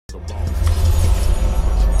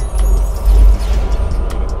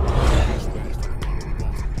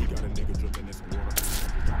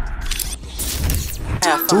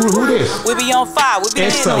Who this? We be on fire. We be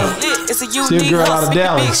Exo. lit. It's a unique girl out of hustle, nigga.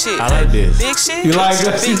 Dallas. Big shit. I like this. Big shit. You like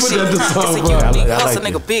that? Big She put shit. that to It's song, a bro. unique I hustle,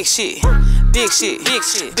 like nigga. Big shit. Big shit. Big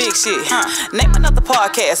shit. Big shit. Name another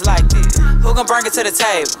podcast like this. Who gon' bring it to the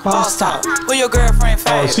table? Boss talk. Who your girlfriend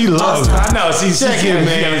favorite? Oh, she loves it. I know. She's Check it,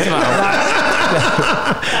 man.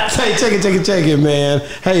 Check it, man.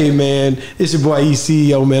 Hey, man. It's your boy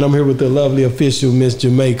ECEO, man. I'm here with the lovely official Miss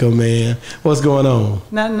Jamaica, man. What's going on?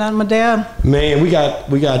 Nothing, my dad. Man, we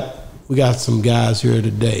got some guys here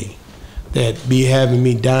today that be having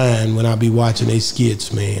me dying when I be watching they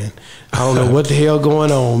skits, man. I don't know what the hell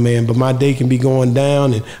going on, man, but my day can be going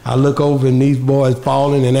down, and I look over and these boys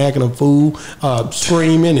falling and acting a fool,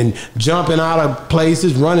 screaming and jumping out of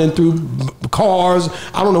places, running through cars.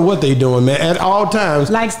 I don't know what they doing, man, at all times.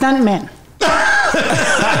 Like stuntmen.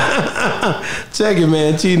 Check it,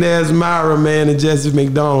 man. CheatingAssMyron, man, and Jessie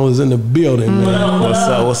McDonald is in the building, man. What's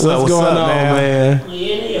up? What's going up, on, man?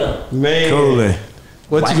 Yeah. Man, Coolin'.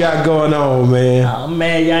 what you got going on, man? Oh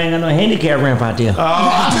man, y'all ain't got no handicap ramp out there.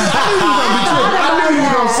 I knew you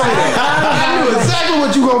were gonna say that. I knew exactly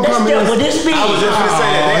what you gonna come in. With this speed, I was just gonna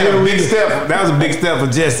say that. They had a big step. That was a big step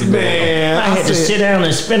for Jessie, man. I had to sit down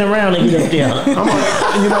and spin around and get up there.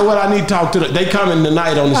 You know what? I need to talk to them. They coming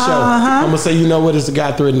tonight on the show. I'm gonna say, you know what? It's a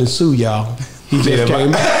guy threatening to sue y'all. He just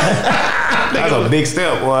came back. That's a big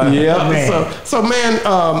step, boy. Yeah. Man. So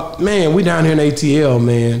man, we down here in ATL,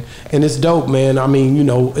 man, and it's dope, man. I mean, you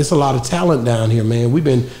know, it's a lot of talent down here, man. We've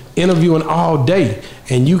been interviewing all day,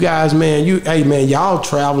 and you guys, man, hey, man, y'all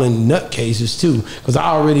traveling nutcases too, because I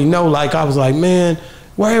already know. Like, I was like, man,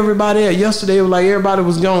 where everybody at? Yesterday, it was like everybody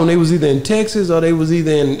was gone. They was either in Texas or they was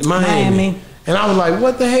either in Miami. And I was like,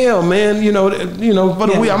 what the hell, man? You know, for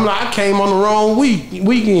the week, I'm like, I came on the wrong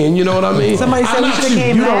weekend. You know what I mean? Somebody said we should have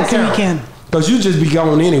came last weekend. Because you just be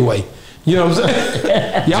going anyway. You know what I'm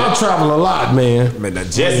saying? Y'all travel a lot, man. Man, now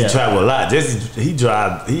Jessie travel a lot. Jessie, he'd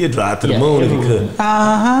drive to the moon if he could.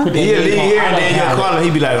 He'd leave here and then you'll call him.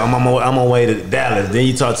 He'd be like, I'm on my way to Dallas. Then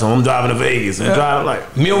you talk to him, I'm driving to Vegas. And driving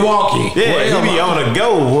like Milwaukee. Yeah, he be on the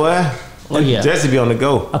go, boy. Oh yeah. Jessie be on the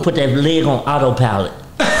go. I put that leg on autopilot.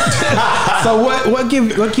 So what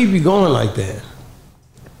keep you going like that?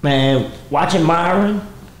 Man, watching Myron,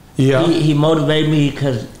 he motivated me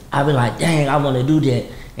because I be like, dang, I want to do that.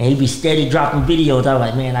 And he be steady dropping videos. I was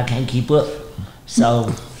like, man, I can't keep up.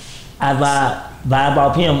 So I vibe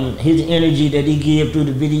off him. His energy that he give through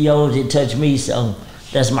the videos, it touched me. So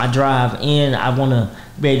that's my drive. And I want to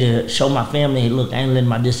be able to show my family, hey, look, I ain't letting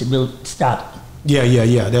my disability stop.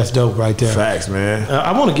 Yeah. That's dope right there. Facts, man.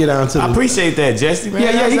 I want to get on to I appreciate that, Jessie, man.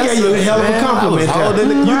 Yeah, he gave you a hell of a compliment.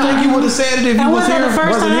 You think he would have said it if he was here?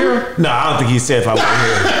 Wasn't here? No, I don't think he said if I wasn't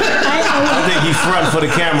here. I think he front for the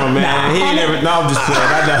camera, man. He ain't never. No, I'm just playing.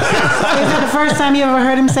 I know. Is that the first time you ever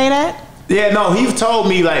heard him say that? Yeah, no, he told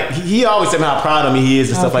me, like, he always said how proud of me he is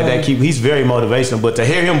and stuff like that. He's very motivational, but to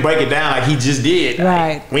hear him break it down like he just did,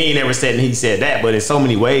 right? We ain't never said he said that, but in so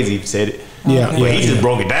many ways he said it. Yeah, but he just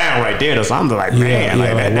broke it down right there. So I'm like, man,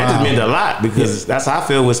 that just meant a lot because that's how I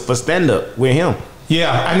feel was for stand up with him.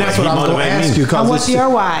 Yeah, and that's what I was going to ask you. And what's your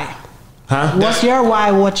why? Huh? What's your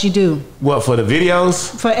why? What you do? What, for the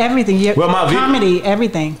videos? For everything. Your comedy,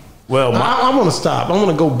 everything. Well, I want to stop. I want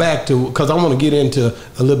to go back to, because I want to get into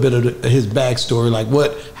a little bit of his backstory, like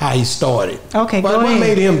how he started. Okay, but go ahead. What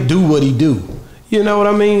made him do what he do? You know what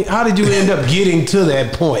I mean? How did you end up getting to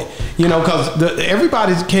that point? You know, because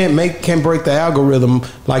everybody can't break the algorithm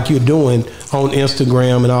like you're doing on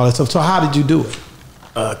Instagram and all that stuff. So how did you do it?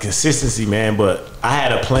 Consistency, man. But I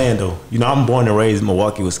had a plan though. You know, I'm born and raised in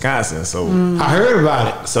Milwaukee, Wisconsin. So I heard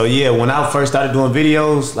about it. So yeah, when I first started doing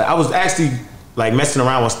videos, like I was actually like messing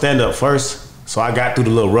around with stand up first. So I got through the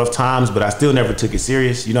little rough times, but I still never took it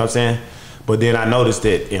serious. You know what I'm saying? But then I noticed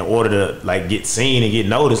that in order to like get seen and get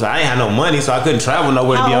noticed, like, I ain't had no money, so I couldn't travel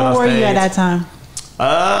nowhere to be on stage. How old were you at that time?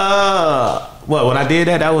 Well, when I did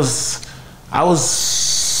that, I was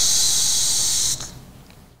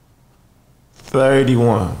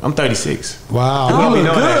 31. I'm 36. Wow. You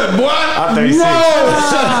look good, boy. I'm 36. No.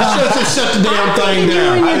 Shut the damn thing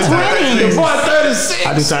down. You in your 20s. Boy, 36.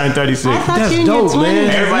 I just turned 36. That's dope, man.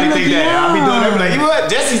 Everybody think that. I be doing everything. You know what?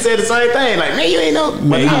 Jessie said the same thing. Like, man, you ain't know.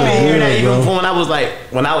 But I been hearing that even before when I was like,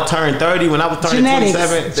 when I turned 30, when I was turning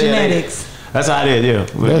 27. Genetics. That's how I did, yeah.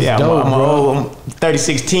 That's dope, bro. I'm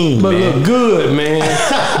 36-teen, but man. Look good, man.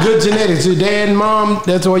 Good genetics. Your dad and mom,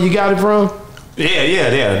 that's where you got it from? Yeah.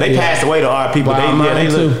 They passed away to our people. Wow,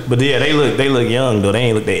 they look young though. They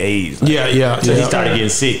ain't look their age. Like, So he started getting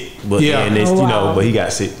sick, but you know, but he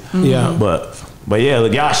got sick. Yeah, but yeah,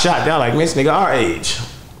 look, y'all shot down like, man, this nigga our age.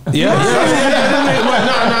 Yeah.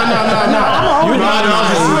 No. You know,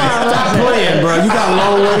 stop playing, bro. bro. You got a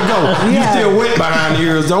long way to go. You still wet behind the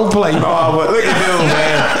ears. Don't play. Oh, but look at him,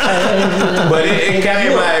 man. But it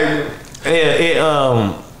came like,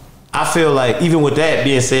 I feel like even with that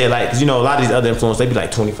being said, like, 'cause, you know, a lot of these other influencers, they be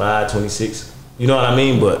like 25, 26. You know what I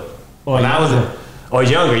mean? But when I was or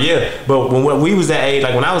younger, yeah. But when we was that age,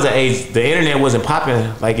 like when I was that age, the internet wasn't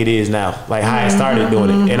popping like it is now, like how I started doing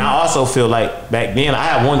it. And I also feel like back then, I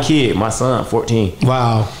had one kid, my son, 14.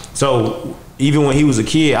 Wow. So even when he was a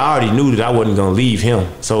kid, I already knew that I wasn't gonna leave him.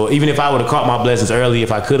 So even if I would have caught my blessings early,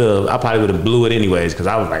 if I could have, I probably would have blew it anyways, because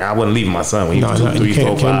I was like, I wasn't leaving my son when he was 2, 3, 4,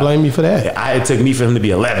 5. Can't blame me for that. It took me for him to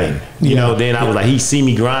be 11. You know, then I was like, he see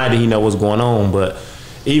me grinding, he know what's going on. But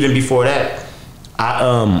even before that,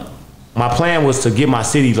 my plan was to get my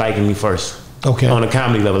city liking me first. Okay. On a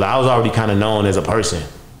comedy level, I was already kind of known as a person,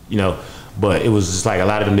 you know, but it was just like a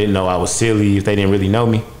lot of them didn't know I was silly if they didn't really know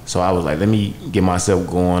me. So I was like, let me get myself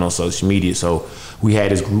going on social media. So we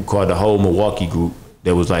had this group called the whole Milwaukee group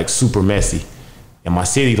that was like super messy, and my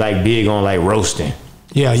city like big on like roasting.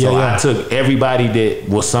 So I took everybody that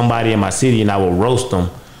was somebody in my city and I would roast them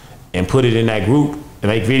and put it in that group and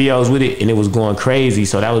make videos with it, and it was going crazy.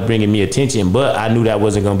 So that was bringing me attention, but I knew that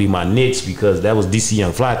wasn't gonna be my niche because that was DC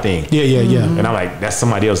Young Fly thing. And I'm like, that's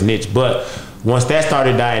somebody else's niche. But once that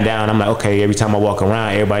started dying down, I'm like, okay, every time I walk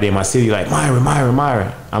around, everybody in my city like, Myron, Myron,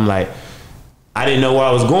 Myron. I'm like, I didn't know where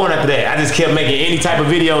I was going after that. I just kept making any type of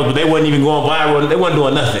videos, but they wasn't even going viral. They wasn't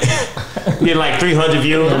doing nothing. Getting like 300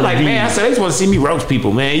 views. I'm like, man, I said, they just want to see me roast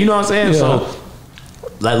people, man. You know what I'm saying? So,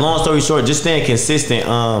 like, long story short, just staying consistent.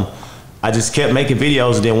 I just kept making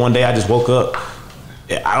videos, and then one day I just woke up.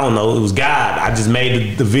 I don't know, it was God. I just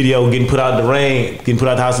made the video getting put out in the rain, getting put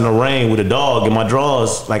out the house in the rain with a dog in my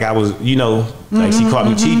drawers. Like I was, you know, like she caught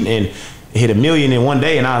me cheating, and it hit 1 million in one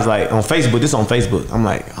day. And I was like, on Facebook, this on Facebook. I'm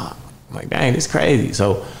like, dang, this crazy.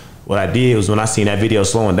 So what I did was when I seen that video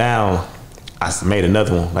slowing down, I made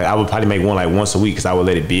another one. Like I would probably make one like once a week because I would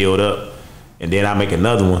let it build up. And then I make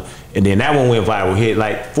another one, and then that one went viral, hit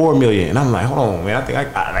like 4 million. And I'm like, hold on, man, I think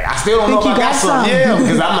I still don't know if I got something. Yeah,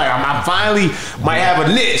 because I'm like, I finally might have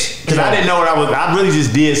a niche, because I didn't know what I was. I really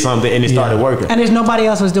just did something, and it started working. And there's nobody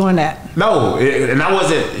else was doing that. No, and I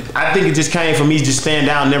wasn't. I think it just came from me just staying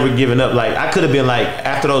down, never giving up. Like I could have been like,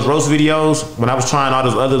 after those roast videos, when I was trying all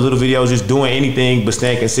those other little videos, just doing anything but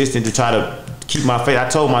staying consistent to try to keep my face. I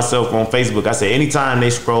told myself on Facebook, I said, anytime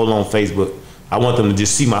they scroll on Facebook, I want them to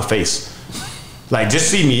just see my face. Like,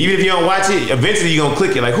 just see me. Even if you don't watch it, eventually you're going to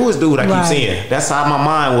click it. Like, who is dude I keep seeing? That's how my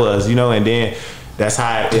mind was, you know? And then that's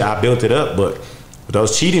how I built it up. But with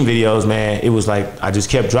those cheating videos, man, it was like I just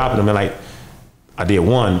kept dropping them. And, like, I did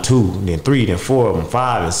 1, 2, then 3, then 4, then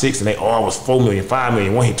 5, and 6. And they all was 4 million, 5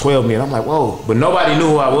 million. One hit 12 million. I'm like, whoa. But nobody knew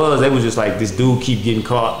who I was. They was just like, this dude keep getting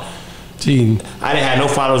caught. Cheating. I didn't have no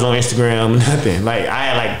followers on Instagram, nothing. Like, I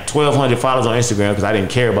had like 1,200 followers on Instagram because I didn't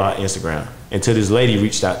care about Instagram. Until this lady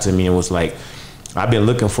reached out to me and was like, I've been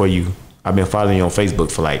looking for you. I've been following you on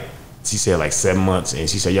Facebook for like, she said like 7 months. And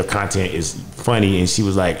she said, your content is funny. And she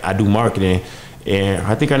was like, I do marketing. And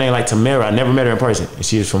I think her name like Tamara. I never met her in person. And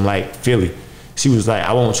she is from like Philly. She was like,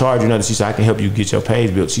 I won't charge you nothing. She said, I can help you get your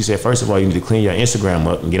page built. She said, first of all, you need to clean your Instagram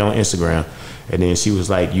up and get on Instagram. And then she was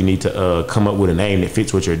like, you need to come up with a name that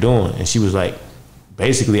fits what you're doing. And she was like,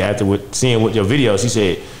 basically after seeing what your video, she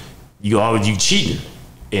said, you cheating.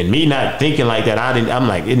 And me not thinking like that, I'm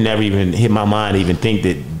like, it never even hit my mind to even think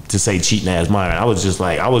that to say CheatingAssMyron. I was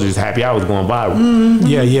just happy I was going viral.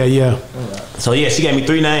 Yeah. So yeah, she gave me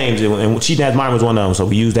 3 names, and CheatingAssMyron was one of them. So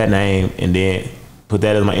we used that name and then put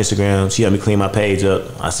that as my Instagram. She helped me clean my page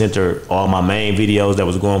up. I sent her all my main videos that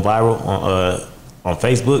was going viral on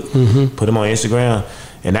Facebook, put them on Instagram.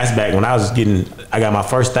 And that's back when I got my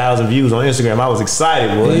first 1,000 views on Instagram. I was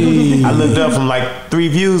excited, boy. Hey. I looked up from like 3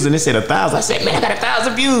 views and it said 1,000. I said, man, I got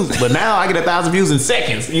 1,000 views. But now I get 1,000 views in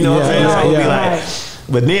seconds. You know what I'm saying? So it'd be like,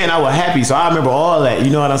 but then I was happy. So I remember all that.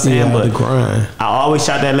 You know what I'm saying? Yeah, but the grind. I always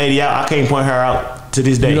shout that lady out. I can't point her out to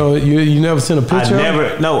this day. You know, you never sent a picture?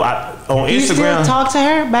 On Instagram. You still talk to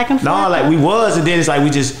her back and forth? No, like we was, and then it's like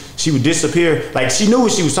she would disappear. Like she knew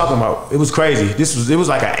what she was talking about. It was crazy. It was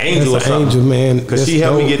like an angel or something. Angel, man. Because she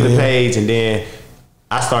helped me get the page, and then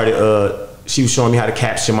I started. She was showing me how to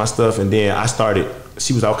capture my stuff, and then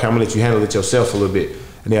she was like, okay, I'm gonna let you handle it yourself a little bit.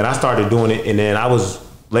 And then I started doing it, and then I was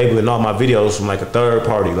labeling all my videos from like a third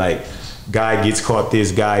party, like guy gets caught,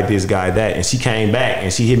 this guy that. And she came back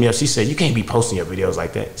and she hit me up. She said, you can't be posting your videos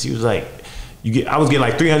like that. She was like, I was getting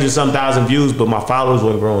like 300-some thousand views, but my followers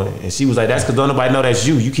weren't growing. And she was like, that's because don't nobody know that's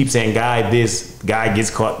you. You keep saying guy gets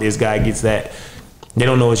caught, this guy gets that. They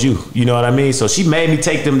don't know it's you. You know what I mean? So she made me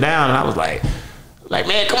take them down, and I was like, Like,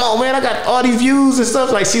 man, come on, man, I got all these views and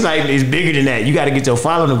stuff. Like, she's like, it's bigger than that. You got to get your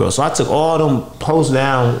following to grow. So I took all them posts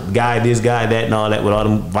down, guy this, guy that, and all that with all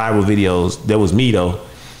them viral videos. That was me, though.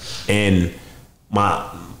 And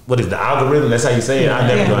what is the algorithm? That's how you say it? I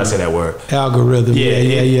never know how to say that word. Algorithm.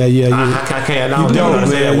 Yeah. I can't. I don't know how to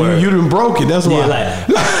say that word. You done broke it. That's why.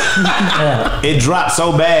 It dropped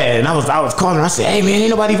so bad, and I was calling her. I said, "Hey man, ain't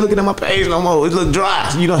nobody looking at my page no more. It look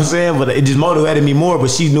dry." You know what I'm saying? But it just motivated me more. But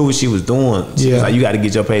she knew what she was doing. She was like, "You got to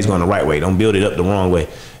get your page going the right way. Don't build it up the wrong way."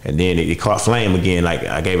 And then it caught flame again. Like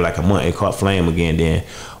I gave it like a month. It caught flame again. Then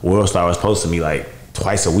World Star was posting me like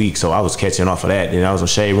twice a week, so I was catching off of that. Then I was on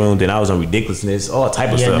Shade Room. Then I was on Ridiculousness, all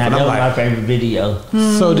type of stuff. Yeah, that was my favorite video.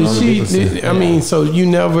 So did she? I mean, so you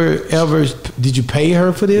never ever did you pay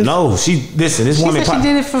her for this? No, listen. This woman said she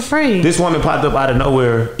did it for free. This woman popped up out of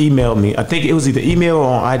nowhere, emailed me. I think it was either email or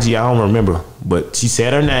on IG. I don't remember, but she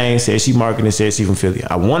said her name, said she marketing, said she from Philly.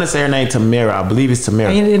 I want to say her name Tamara. I believe it's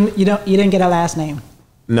Tamara. And you didn't get her last name.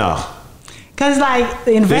 No. Cause like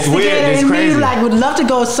the investigator in me like would love to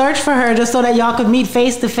go search for her just so that y'all could meet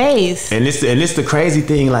face to face. And it's the crazy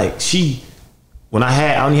thing. Like when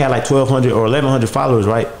I only had like 1,200 or 1,100 followers,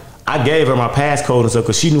 right? I gave her my passcode and stuff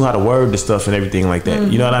because she knew how to word the stuff and everything like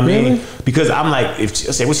that. You know what I mean? Really? Because I'm like, I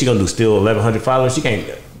say, what's she gonna do? Still 1,100 followers? She can't.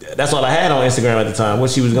 That's all I had on Instagram at the time.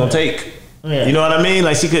 What she was gonna take? Yeah. You know what I mean?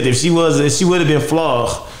 Like she could, if she would have been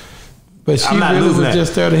flawed. But she really was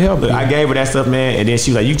just there to help you. I gave her that stuff, man, and then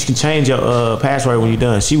she was like, you can change your password when you're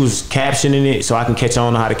done. She was captioning it so I can catch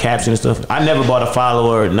on to how to caption and stuff. I never bought a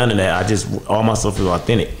follower, none of that. All my stuff was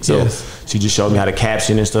authentic. So she just showed me how to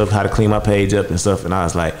caption and stuff, how to clean my page up and stuff, and I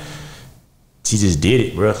was like, she just did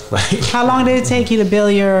it, bro. Like, how long did it take you to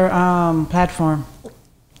build your platform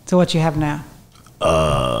to what you have now?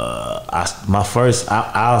 I'll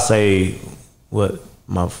say,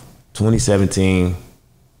 my 2017,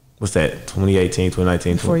 what's that? 2018,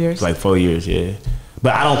 2019, 4 years. Like 4 years, yeah.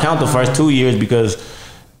 But I don't count the first 2 years because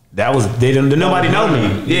nobody know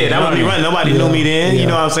me. Yeah, that was me running. Nobody knew me then. You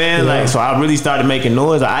know what I'm saying? Like, so I really started making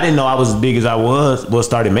noise. I didn't know I was as big as I was. But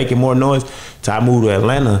started making more noise till I moved to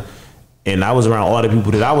Atlanta, and I was around all the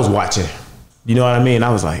people that I was watching. You know what I mean?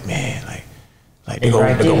 I was like, man, like they go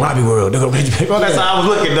Robbie World. They go Rich. That's how I was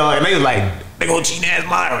looking, dog. And they was like, they go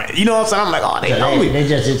CheatingAssMyron. You know what I'm saying? I'm like, oh, they know me. They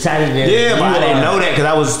just excited. Yeah, but I didn't know that because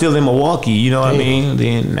I was still in Milwaukee. You know what I mean?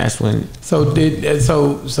 Then that's when. So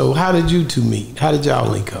how did you two meet? How did y'all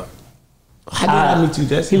link up? How did I meet you,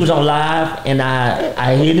 Jesse? He was on live, and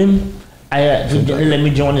I hit him. He let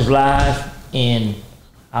me join his live, and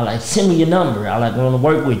I like, send me your number. I like, want to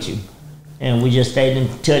work with you. And we just stayed in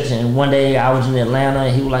touch. And one day I was in Atlanta,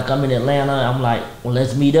 and he was like, I'm in Atlanta. I'm like, well,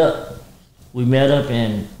 let's meet up. We met up,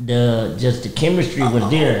 and the chemistry was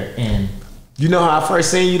there. And you know how I first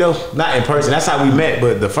seen you though? Not in person. That's how we met.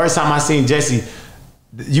 But the first time I seen Jesse,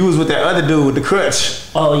 you was with that other dude with the crutch.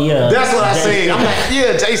 Oh yeah, that's what I seen. I'm like,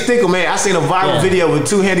 yeah, Jay Stickle, man. I seen a viral video with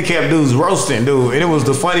two handicapped dudes roasting, dude, and it was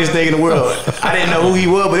the funniest thing in the world. I didn't know who he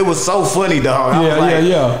was, but it was so funny, dog.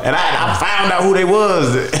 Yeah. And I found out who they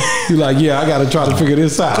was. You like, I got to try to figure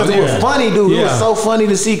this out. Cause it was funny, dude. It was so funny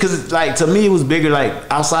to see. Cause like to me, it was bigger. Like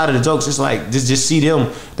outside of the jokes, it's like just see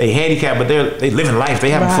them. They handicapped, but they living life. They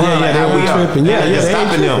having fun. Like how we are. It's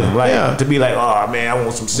stopping them. Like to be like, oh man, I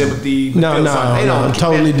want some sympathy. No, they don't.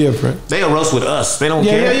 Totally different. They'll roast with us. They don't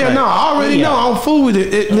care. Yeah. No, I already know. I'm full with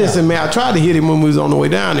it. Listen, man, I tried to hit him when we was on the way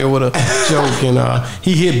down there with a joke, and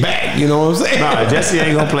he hit back. You know what I'm saying? Nah, Jesse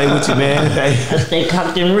ain't gonna play with you, man. Stay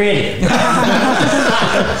cocked and ready.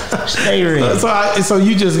 Stay ready. So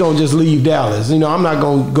you just gonna leave Dallas? You know, I'm not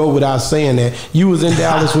gonna go without saying that you was in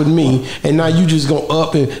Dallas with me, and now you just go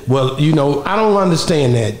up and I don't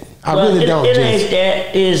understand that. I really don't. It ain't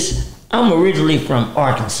that. I'm originally from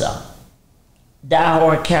Arkansas.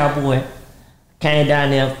 Die-hard cowboy. Came down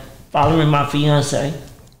there following my fiance,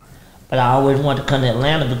 but I always wanted to come to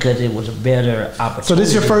Atlanta because it was a better opportunity. So this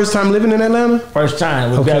is your first time living in Atlanta? First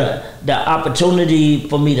time. Okay. The opportunity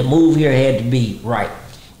for me to move here had to be right.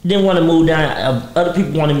 Didn't want to move down. Other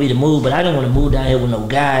people wanted me to move, but I didn't want to move down here with no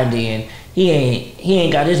guy. And then he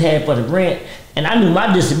ain't got his half for the rent. And I knew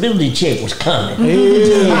my disability check was coming.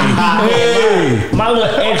 My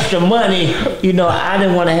little extra money, I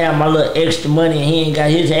didn't want to have my little extra money and he ain't got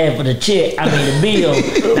his half of the check, the bill.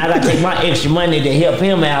 Now I got to take my extra money to help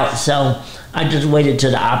him out. So I just waited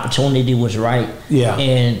till the opportunity was right. Yeah.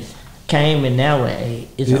 And came, and now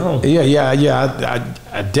it's on. Yeah.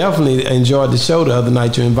 I definitely enjoyed the show the other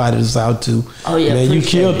night you invited us out to. Oh yeah, man, you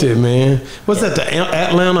killed it, man. What's that? The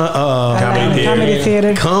Atlanta Comedy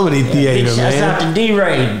Theater. Comedy Theater, Big man. shouts out to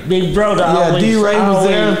D-Ray, big brother. Yeah, D-Ray was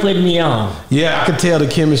there, putting me on. Yeah, I could tell the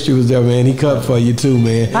chemistry was there, man. He cut for you too,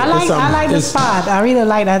 man. I like the spot. I really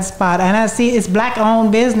like that spot, and I see it's black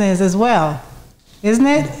owned business as well, isn't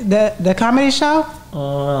it? The comedy show.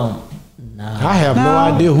 I have no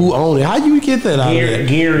idea who owned it. How you get that out of there?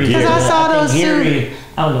 Gary. Because I saw those Gary.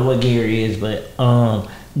 I don't know what Gary is, but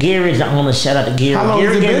Gary's the owner. Shout out to Gary. How long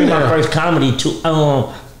Gary has it gave been me my there? first comedy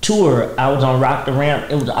tour. I was on Rock the Ramp.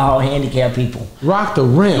 It was all handicapped people. Rock the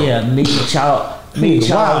Ramp. Yeah, me and Charles.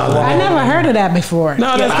 I never heard of that before.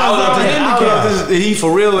 No, that's not. Is he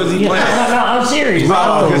for real? Or is he playing? No, I'm serious.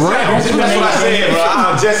 That's what I said, bro.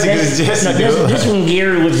 I'm Jesse. This when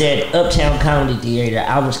Gary was at Uptown Comedy Theater,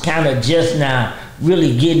 I was kind of just now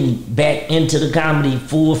really getting back into the comedy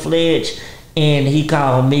full-fledged, and he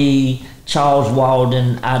called me, Charles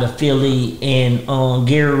Walden out of Philly, and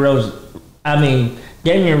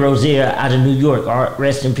Damian Rosier out of New York,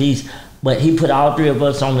 rest in peace. But he put all three of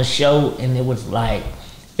us on the show, and it was like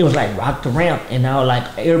Rock the Ramp, and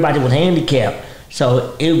everybody was handicapped,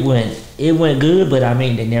 so it went good. But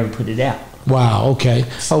they never put it out. Wow. Okay.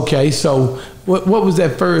 So what was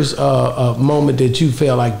that first moment that you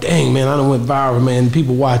felt like, dang man, I done went viral, man.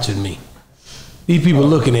 People watching me. These people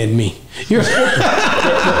looking at me. When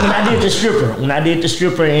I did the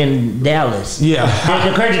stripper in Dallas. Yeah.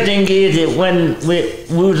 The crazy thing is that when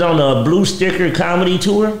we was on a Blue Sticker comedy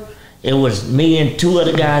tour, it was me and two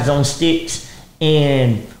other guys on Skits,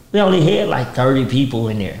 and we only had like 30 people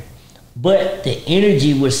in there. But the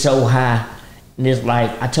energy was so high, and it's like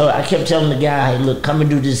I kept telling the guy, "Hey, look, come and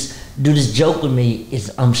do this joke with me.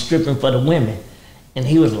 I'm stripping for the women." And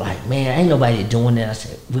he was like, "Man, ain't nobody doing that." I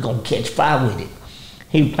said, "We're gonna catch fire with it."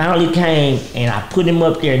 He finally came, and I put him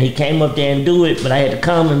up there, and he came up there and do it, but I had to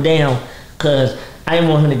calm him down because I didn't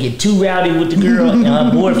want him to get too rowdy with the girl and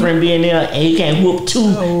her boyfriend being there, and he can't whoop two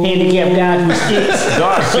handicapped guys with sticks.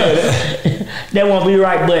 That won't be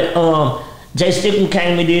right. But Jay Stickman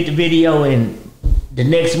came and did the video, and the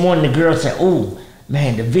next morning the girl said, "Oh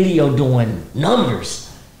man, the video doing numbers,"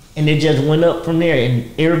 and it just went up from there. And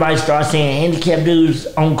everybody started saying handicapped dudes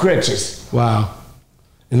on crutches. Wow,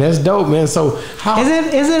 and that's dope, man. So how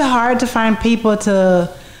is it hard to find people to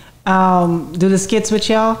do the skits with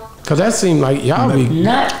y'all? Cause that seemed like y'all quick with it.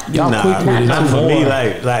 Not for me.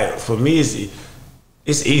 Like for me,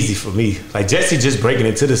 it's easy for me. Like Jesse just breaking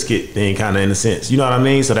into the skit thing, kind of in a sense. You know what I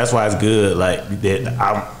mean? So that's why it's good. Like that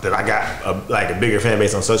I got a bigger fan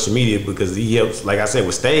base on social media because he helps. Like I said,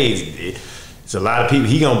 with stage, it's a lot of people.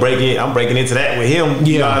 He gonna break in. I'm breaking into that with him.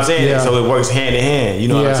 You know what I'm saying? Yeah. So it works hand in hand. You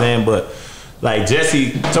know what I'm saying? But like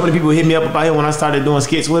Jesse, so many people hit me up about him when I started doing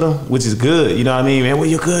skits with him, which is good. You know what I mean, man?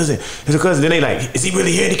 Where's your cousin? It's your cousin. Then they like, is he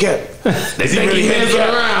really handicapped? Is he really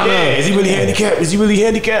handicapped? Is he really handicapped? Is he really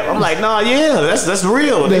handicapped? I'm like, nah, yeah, that's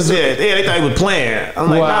real. They said, they thought he was playing.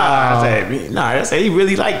 I'm like, nah. I said, he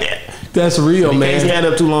really like that. That's real, man. He can't stand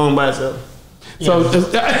up too long by himself. So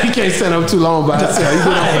he can't stand up too long by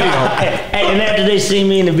himself. Hey, and after they see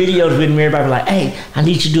me in the videos with me, everybody be like, "Hey, I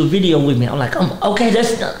need you to do a video with me." I'm like, "Okay,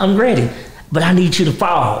 I'm ready, but I need you to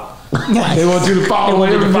fall." They want you to fall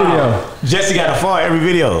in every video. Jesse got to fall every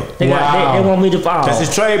video. They want me to fall. That's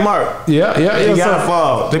his trademark. Yeah. He got to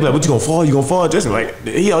fall. They be like, "What you gonna fall? You gonna fall?" Jesse like,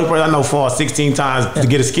 he the only person I know fall 16 times to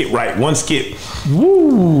get a skit right. One skit.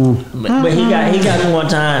 Woo. But he got me one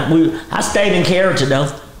time. I stayed in character though.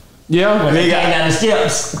 Yeah. When they came down the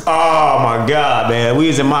steps. Oh my God, man! We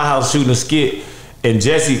was in my house shooting a skit. And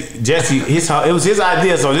Jesse, it was his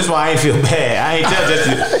idea, so this is why I ain't feel bad. I ain't tell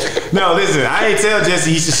Jesse. No, listen, I ain't tell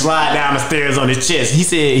Jesse he should slide down the stairs on his chest. He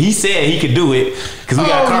said he could do it because we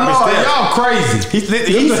got carpet steps. Y'all crazy. He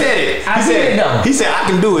said it. He said I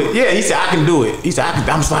can do it. Yeah, he said I can do it. He said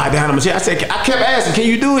I'm slide down on my chest. I said I kept asking, can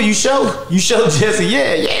you do it? You show Jesse.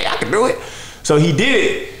 Yeah, I can do it. So he did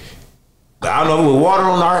it. I don't know if it was water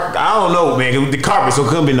on I don't know, man. It was the carpet, so it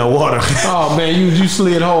couldn't be no water. Oh man, you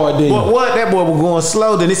slid hard, didn't you? What? That boy was going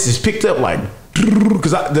slow. Then this just picked up like,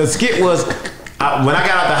 because the skit was when I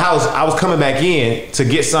got out the house, I was coming back in to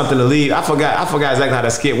get something to leave. I forgot exactly how the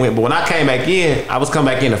skit went, but when I came back in, I was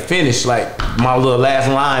coming back in to finish like my little last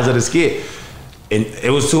lines of the skit, and it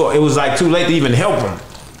was too late to even help him.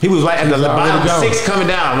 He was like at the bottom 6 coming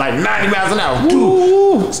down, like 90 miles an hour.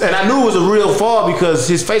 Ooh. And I knew it was a real fall because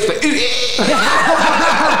his face was like,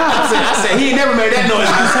 I said, he ain't never made that noise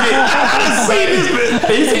in the skit.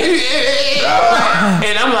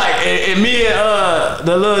 And I'm like, and me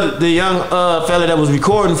and the young fella that was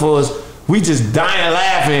recording for us, we just dying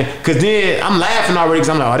laughing, cause then I'm laughing already, cause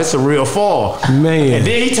I'm like, oh, this is a real fall, man. And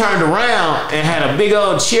then he turned around and had a big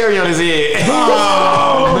old cherry on his head.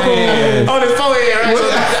 Oh man, on his forehead. Right? So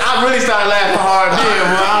I really started laughing hard then.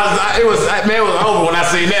 It was over when I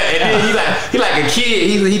seen that. And then he like a kid.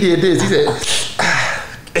 He did this. He said,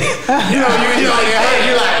 you know, you're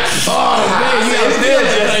like, oh man, it's dead,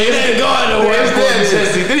 Jesse. It ain't going nowhere. It's dead,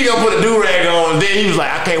 Jesse. Then he gonna put a do-rag on. Then he was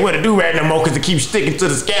like, I can't wear the do-rag no more because it keeps sticking to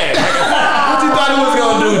the scab. What you thought he was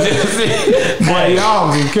gonna do, Jesse? But y'all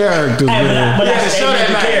was in character, man. But I stayed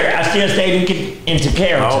into character. I still stayed into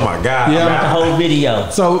character. Oh my God. Yeah. The whole video.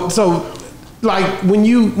 So like when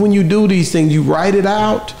you do these things, you write it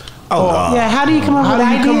out. Oh, yeah. How do you come up with ideas?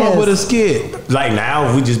 How do you come up with a skit? Like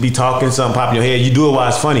now, we just be talking, something pop in your head. You do it while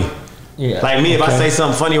it's funny. Yeah. Like me, if I say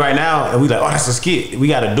something funny right now, and we like, oh, that's a skit. We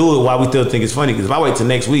got to do it while we still think it's funny. Because if I wait till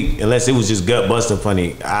next week, unless it was just gut busting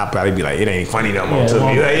funny, I'll probably be like, it ain't funny no more to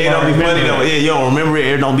me. It don't be funny no more. Yeah, you don't remember it.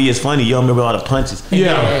 It don't be as funny. You don't remember all the punches.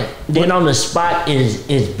 Yeah. Then on the spot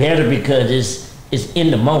is better because it's in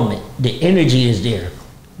the moment. The energy is there.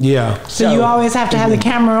 Yeah. So you always have to have the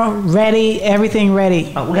camera ready, everything ready.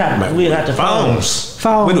 We got the phones.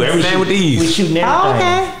 We do everything with these. We shooting everything. Oh,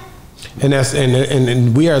 okay. And that's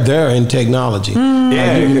and we are there in technology.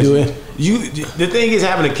 Yeah, you can do it. The thing is,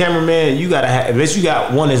 having a cameraman, you gotta have. Unless you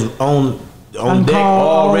got one that's on deck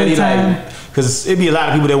already, like, because it'd be a lot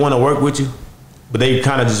of people that want to work with you, but they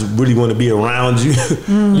kind of just really want to be around you.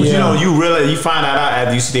 You know, you find out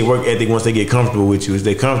after you see their work ethic once they get comfortable with you. If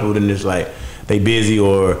they comfortable, then it's like they busy,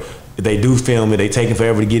 or if they do film it, they taking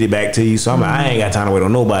forever to get it back to you. So I'm like, I ain't got time to wait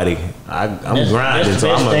on nobody. I'm grinding. That's the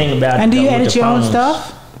best thing about it. And do you edit your own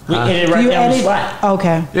stuff? We edit right down the spot.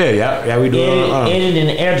 Okay. Yeah, we do edit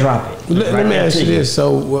and airdrop it. Let me ask you this.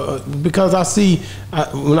 So, because I see,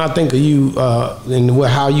 when I think of you and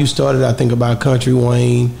how you started, I think about Country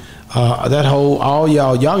Wayne. That whole, all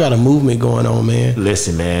y'all got a movement going on, man.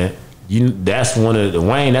 Listen, man, that's one of the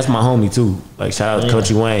Wayne. That's my homie too. Like, shout out to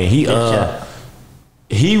Country Wayne.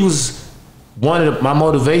 He was one of my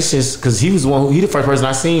motivations, because he was the first person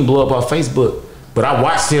I seen blow up on Facebook. But I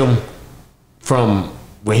watched him from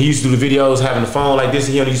when he used to do the videos, having the phone like this,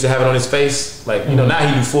 and he only used to have it on his face. Like, you know, now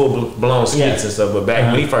he do full blown skits and stuff. But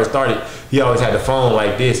back when he first started, he always had the phone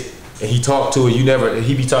like this, and he talked to it.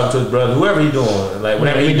 He be talking to his brother, whoever he doing, like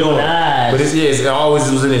whatever he doing. But it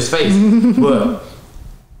always was in his face. But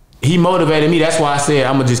he motivated me. That's why I said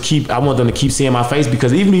I want them to keep seeing my face,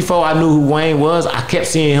 because even before I knew who Wayne was, I kept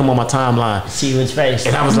seeing him on my timeline. See his face.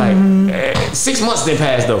 And I was like, 6 months didn't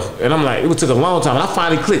pass though. And I'm like, it took a long time. And I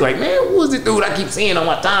finally clicked, like, man, who was this dude I keep seeing on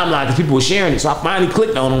my timeline? Because people were sharing it. So I finally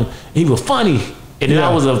clicked on him. He was funny. And then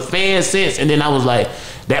I was a fan since. And then I was like,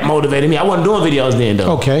 that motivated me. I wasn't doing videos then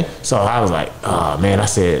though. Okay. So I was like, oh man, I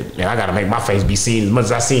said, man, I got to make my face be seen as much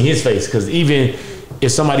as I seen his face. Because even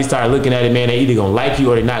if somebody started looking at it, man, they either gonna like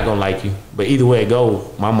you or they not gonna like you. But either way it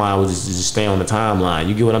go, my mind was just stay on the timeline.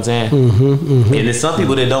 You get what I'm saying? And there's some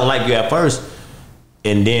people that don't like you at first,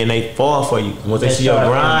 and then they fall for you. Once they see your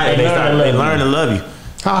grind, they learn to love you.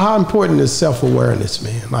 How important is self-awareness,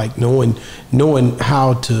 man? Like knowing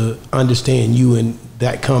how to understand you and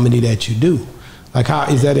that comedy that you do. Like, how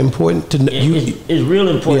is that important to you? It's real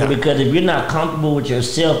important, because if you're not comfortable with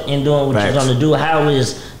yourself and doing what you're gonna do, how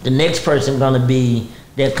is the next person gonna be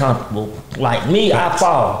that comfortable? Like me, I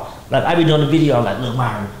fall. Like I be doing the video, I'm like, look,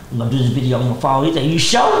 Myron, I'm gonna do this video, I'm gonna fall. He's like, you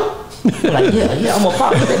sure? I'm like, yeah, I'm gonna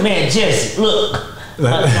fall. He's like, man, Jesse, look.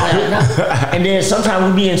 And then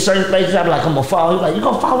sometimes we be in certain places, I'm like, I'm gonna fall. He's like, you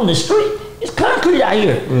gonna fall in the street? It's concrete out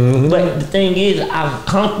here. But the thing is, I'm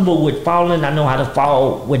comfortable with falling. I know how to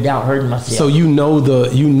fall without hurting myself. So you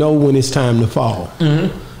know when it's time to fall.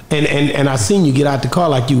 And I seen you get out the car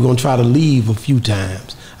like you were gonna try to leave a few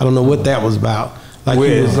times. I don't know what that was about. Like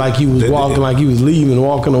he was walking, like he was leaving,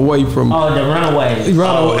 walking away from. Oh, the runaway.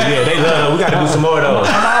 Yeah, they love. We got to do some more of those.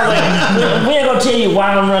 We ain't gonna tell you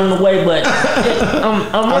why I'm running away, but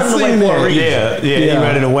I'm running away for a reason. Yeah, he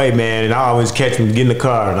running away, man. And I always catch him, get in the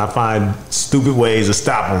car, and I find stupid ways to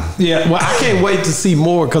stop him. Yeah, well, I can't wait to see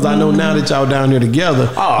more, because I know now that y'all down here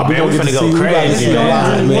together. Oh man, we're finna go crazy,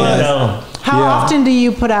 man. How often do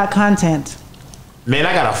you put out content? Man,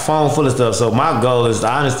 I got a phone full of stuff, so my goal is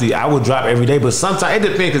honestly, I would drop every day, but sometimes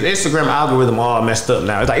it depends, because Instagram algorithm all messed up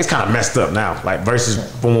now. It's kind of messed up now, like versus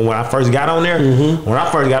from when I first got on there. When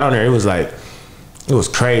I first got on there, it was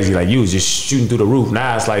crazy. Like you was just shooting through the roof.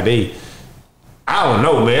 Now it's like I don't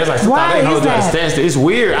know, man. It's like sometimes they hold you at a standstill. It's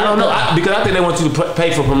weird. I don't know, because I think they want you to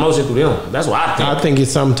pay for promotion through them. That's what I think. I think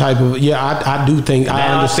it's some type of I do think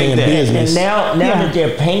I understand business. And now that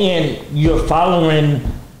they're paying your following.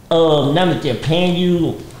 Now that they're paying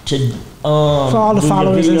you to for all the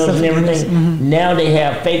followers videos and everything. Mm-hmm. Now they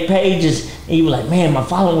have fake pages, and you be like, man, my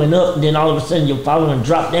following up, and then all of a sudden your following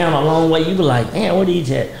drop down a long way. You be like, man, what are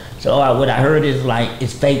these at? So what I heard is like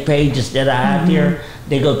it's fake pages that are out there.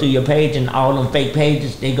 They go through your page, and all them fake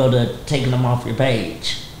pages, they go to taking them off your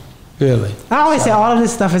page. Really? I always say all of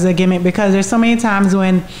this stuff is a gimmick because there's so many times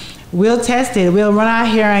when we'll test it. We'll run out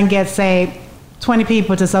here and get, say, 20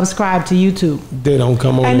 people to subscribe to YouTube. They don't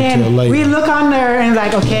come on and until then later. we look on there and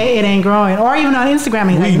like, okay, it ain't growing. Or even on Instagram,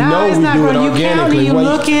 he's like, no, it's not growing. You counting, you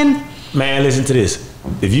looking. Man, listen to this.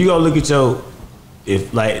 If you go look at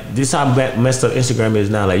if like this how messed up Instagram is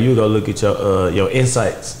now, like you go look at your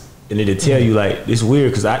insights and it'll tell you like it's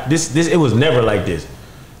weird because this it was never like this.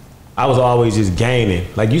 I was always just gaining.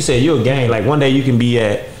 Like you said, you'll gain. Like one day you can be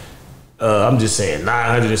at I'm just saying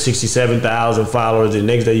 967,000 followers. The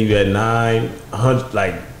next day you got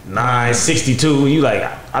 962. You like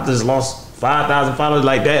I just lost 5,000 followers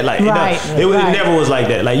like that. Like it never was like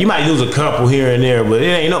that. Like you might lose a couple here and there, but it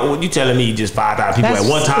ain't no. You telling me just 5,000 people at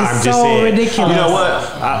one time just so said, ridiculous. You know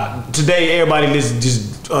what? Today everybody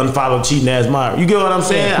just unfollow CheatingAssMyron. You get what I'm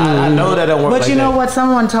saying? I know that don't work. But like you know that. what?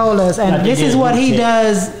 Someone told us, and Like this is what he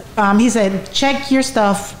does. He said, check your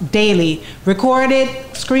stuff daily, record it,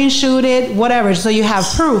 screenshot it, whatever, so you have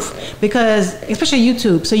proof. Because especially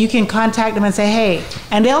YouTube, so you can contact them and say, hey,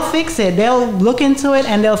 and they'll fix it. They'll look into it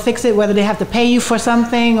and they'll fix it, whether they have to pay you for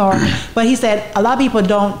something or. But he said a lot of people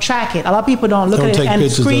don't track it. A lot of people don't look at it and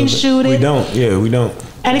screenshot it. We don't. Yeah, we don't.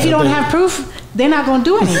 And if you don't have proof, they're not going to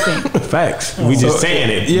do anything. Facts. We just saying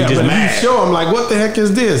it. Yeah, we just but mad. you show them like, what the heck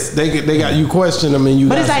is this? They got you question them and you.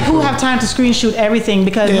 But it's like, who have time to screenshot everything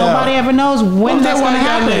because nobody ever knows when that's going to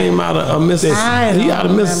happen. Name out of Mississippi. He out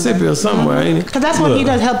of Mississippi or somewhere, ain't he? Because that's what he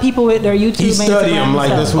does, help people with their YouTube. He study them like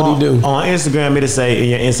that's what he do. On Instagram, it'll say in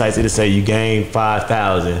your insights, it'll say you gained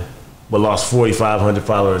 5,000. But lost 4,500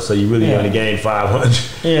 followers, so you really only gained 500.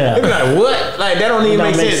 Yeah. They be like, what? Like that don't even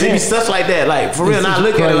make sense. It be stuff like that. Like for real, not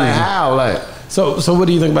looking at it like how? Like so what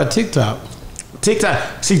do you think about TikTok?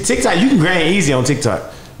 TikTok, you can gain easy on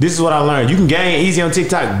TikTok. This is what I learned. You can gain easy on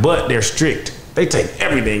TikTok, but they're strict. They take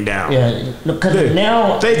everything down. Yeah, because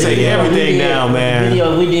now they take everything down, man. The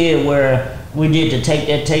video we did where we did to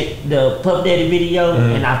take the Puff Daddy video,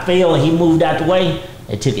 and I failed. And he moved out the way.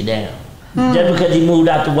 They took it down. Just because he moved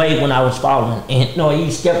out the way when I was falling, and no, he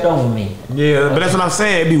stepped over me. Yeah, but that's what I'm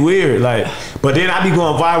saying. It'd be weird, like. But then I be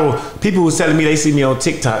going viral. People was telling me they see me on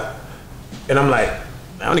TikTok, and I'm like,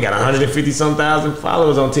 I only got 150-some thousand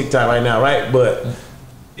followers on TikTok right now, right? But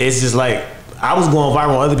it's just like I was going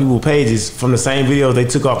viral on other people's pages from the same videos they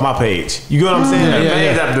took off my page. You get what I'm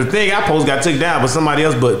saying? The thing I post got took down, but somebody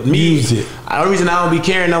else, but me. The only reason I don't be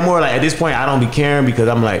caring no more, like at this point, I don't be caring because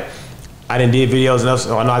I'm like. I done did videos enough,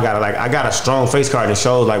 so I know I got a strong face card that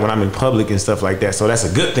shows like when I'm in public and stuff like that. So that's a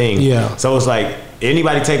good thing. Yeah. So it's like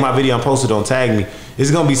anybody take my video and post it, don't tag me. It's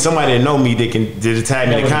gonna be somebody that know me that can tag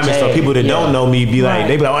me in the comments. For people that don't know me, be like,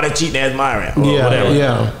 they be like, oh, that's CheatingAssMyron or whatever.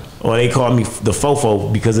 Yeah. Or they call me the fofo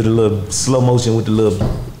because of the little slow motion with the little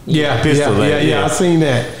pistol. I seen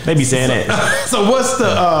that. They be saying that. So what's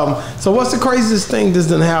the craziest thing that's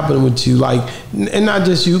done happen with you? Like, and not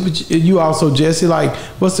just you, but you also, Jesse. Like,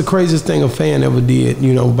 what's the craziest thing a fan ever did?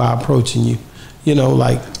 You know, by approaching you. You know,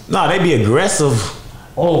 like. No, they be aggressive.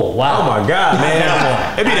 Oh wow! Oh my God,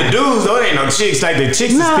 man! It be the dudes though. It ain't no chicks. Like the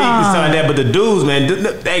chicks speak and stuff like that, but the dudes, man,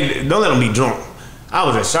 they don't let them be drunk. I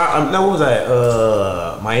was in shock. No, what was that?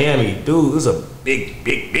 Miami. Dude, this was a big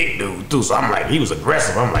dude too. So I'm like, he was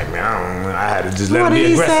aggressive. I'm like, man, I had to just let him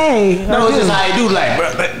be aggressive. What did he say? No, it's just how he do. Like,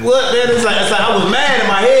 bro, what? Man, it's like I was mad in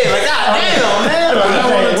my head. Like, God damn, man. I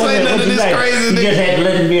don't want to say nothing this crazy. You just had to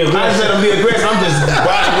let him be aggressive. I just let him be aggressive. I'm just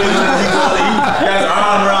watching with him. He got his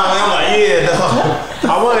arm around me. I'm like, yeah, dog.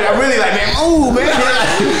 I really like, man, ooh, man.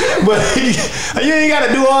 But you ain't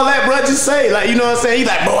gotta do all that, bro. Just say, like, you know what I'm saying? He's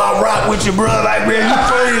like, bro, I rock with you, bro. Like, man, you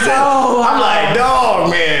funny as hell. I'm like,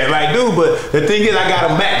 dog, man. Like, dude, but the thing is, I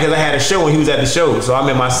got him back because I had a show and he was at the show. So I'm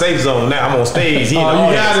in my safe zone now. I'm on stage. He you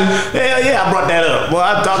got him? Hell yeah, I brought that up. Well,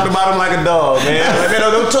 I talked about him like a dog, man. Like, man,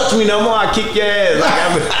 don't touch me no more. I kick your ass. Like,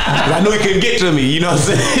 I knew he couldn't get to me. You know what I'm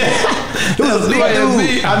saying? It was a big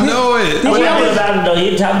dude. I know it. He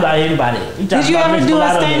talking about anybody. Did you ever do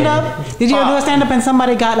a stand-up? Did you ever do a stand-up and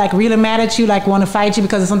somebody got like really mad at you, like want to fight you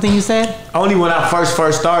because of something you said? Only when I first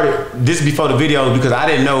started. This before the video because I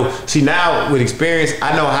didn't know. See, now with experience,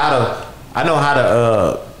 I know how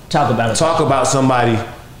to talk about somebody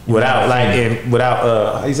without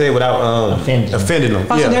how you say it, without offending them.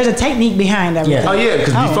 So there's a technique behind everything. Oh yeah,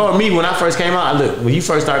 because before me, when I first came out, look, when you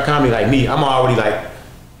first start comedy like me, I'm already like,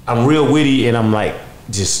 I'm real witty and I'm like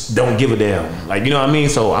just don't give a damn. Like, you know what I mean?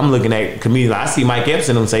 So I'm looking at comedians. I see Mike Epps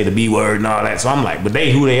and them say the B word and all that. So I'm like, but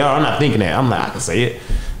they who they are. I'm not thinking that. I'm like, I can say it.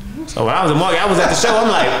 So when I was in Milwaukee, I was at the show. I'm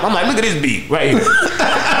like, look at this beat right here.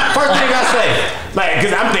 First thing I say, like,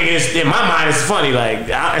 because I'm thinking in my mind it's funny. Like,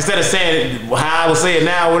 instead of saying how I would say it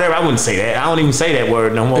now or whatever, I wouldn't say that. I don't even say that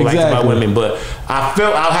word no more. Exactly. Like about women. But I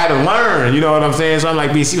felt I had to learn. You know what I'm saying? So I'm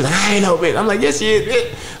like, she was like, I ain't no bitch. I'm like, yes, she is,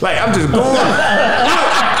 bitch. Like, I'm just going.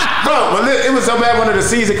 Bro, well, it was so bad. One of the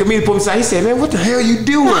seasoned comedians put me aside. He said, man, what the hell you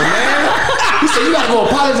doing, man? He said, you gotta go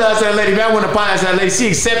apologize to that lady. Man, I want to apologize to that lady. She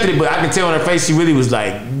accepted it, but I could tell on her face she really was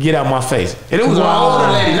like, get out my face. And it was an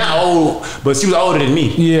older lady, not old, but she was older than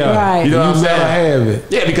me. Yeah. Right. You know what I'm saying? I have it.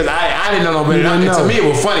 Yeah, because I didn't know no better. And to me, it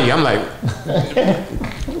was funny. I'm like,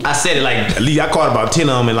 I said it like, at least I caught about 10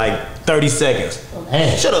 of them in like 30 seconds.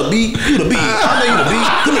 Man. Shut up, B. You the B. I know you the B.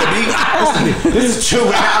 Come here, B. This is true.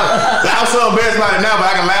 I'm so embarrassed about it now, but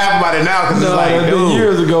I can laugh about it now because it's like, dude.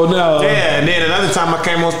 Years ago now. Yeah, and then another time I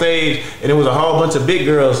came on stage and it was a whole bunch of big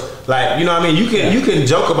girls. Like, you know what I mean? You can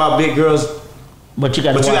joke about big girls, but you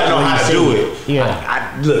gotta know how to do it. Yeah.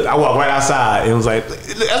 Look, I walked right outside and it was like,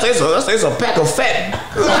 it's a pack of fat.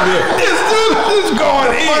 This dude is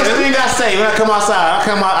going in. First thing I say when I come outside,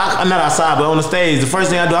 I'm not outside, but on the stage, the first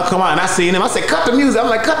thing I do, I come out and I see him. I say, cut the music. I'm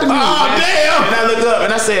like, cut the music. Oh, man. Damn. And I look up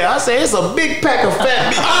and I say, it's a big pack of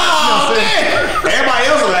fat. Oh, damn. Everybody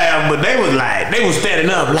else laughed, but they was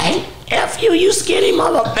standing up like, F you skinny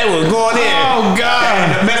mother. They was going in. Oh, God.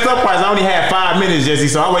 And the messed up part is I only had 5 minutes, Jesse,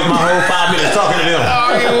 so I wasted my whole 5 minutes talking to them.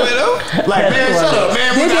 Arguing with them? Like, man, shut up,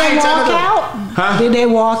 man. Did they walk out? Huh? Did they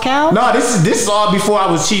walk out? No, this is all before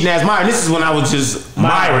I was cheating as Myron. This is when I was just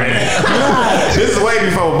Myron. This is way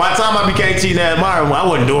before. By the time I became cheating as Myron, I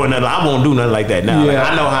wasn't doing nothing. I won't do nothing like that now. Yeah.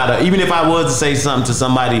 Like, I know how to, even if I was to say something to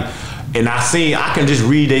somebody, and I can just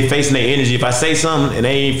read their face and their energy. If I say something and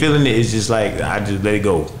they ain't feeling it, it's just like, I just let it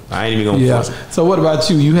go. I ain't even gonna force it. So what about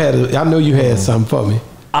you? I know you had something for me.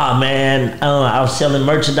 Oh, man, I was selling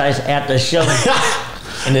merchandise after the show.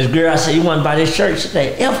 And this girl, I said, you want to buy this shirt? She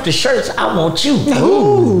said, F the shirts, I want you.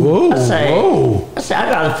 Ooh, I said,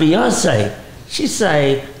 I got a fiance. She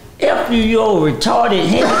say, F you old retarded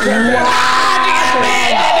She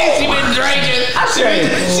been drinking. She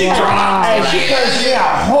cursed me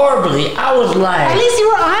out horribly. I was like, at least you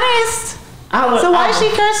were honest. So why is she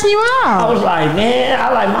cursing you out? I was like, man,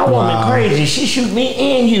 I like my woman crazy. She shoot me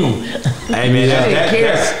and you. Hey man,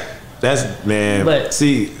 that's man. But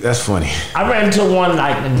see, that's funny. I ran into one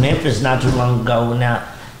like in Memphis not too long ago now,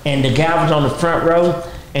 and the guy was on the front row,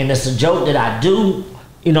 and it's a joke that I do,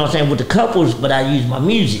 you know what I'm saying, with the couples, but I use my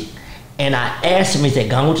music. And I asked him, he said,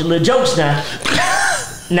 go on with your little jokes now.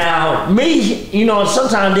 Now, me, you know,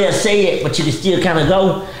 sometimes they'll say it, but you can still kind of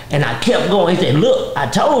go. And I kept going. He said, look, I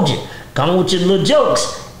told you, come on with your little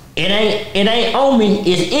jokes. It ain't on me,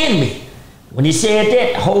 it's in me. When he said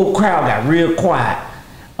that, the whole crowd got real quiet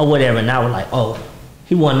or whatever. And I was like, oh,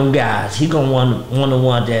 he one of them guys. He gonna one of the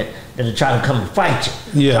ones that'll try to come and fight you.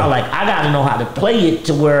 Yeah. So I was like, I gotta know how to play it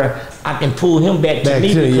to where I can pull him back to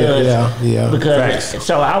me because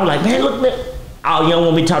so I was like, man, look, oh, you don't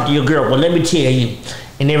want me to talk to your girl. Well, let me tell you.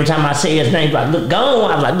 And every time I say his name, he's like, look, go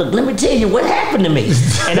on. I was like, look, let me tell you what happened to me.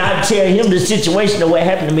 And I tell him the situation of what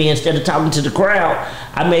happened to me instead of talking to the crowd.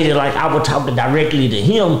 I made it like I was talking directly to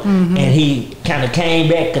him, and he kind of came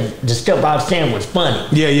back because the stuff I was saying was funny.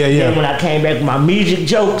 Yeah. Then when I came back with my music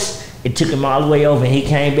jokes, it took him all the way over, and he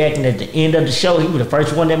came back, and at the end of the show, he was the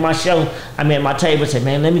first one at my show. I met my table and said,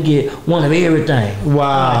 man, let me get one of everything.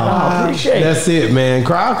 Wow. I appreciate it. That's it, man.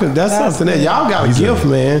 Crowd, that's something that y'all got a gift,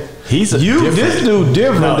 man. This dude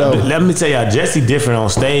different, though. Let me tell y'all, Jesse different on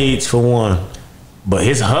stage, for one. But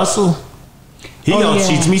his hustle, he gonna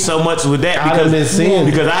teach me so much with that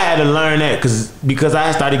because I had to learn that because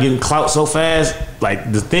I started getting clout so fast.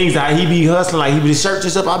 Like, the things that he be hustling, like he be searching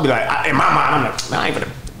stuff, I'll be like, in my mind, I'm like, man, I ain't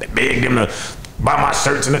gonna beg them to buy my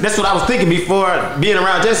shirts. And that's what I was thinking before being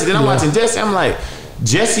around Jesse. Then I'm watching Jesse. I'm like,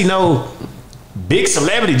 Jesse know big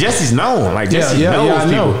celebrity. Jesse's known. Like, Jesse knows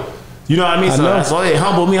people. You know what I mean? So they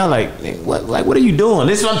humbled me. I'm like, what are you doing?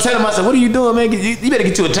 This is what I'm telling myself. What are you doing, man? You better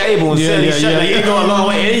get to a table and sell these shirts. You ain't going a long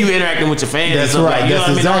way, and you interacting with your fans. That's and stuff. right. Like,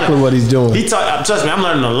 That's exactly what he's doing. Trust me, I'm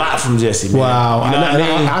learning a lot from Jesse, man. Wow. You know what I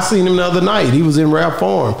mean? I seen him the other night. He was in rap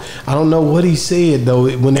form. I don't know what he said, though,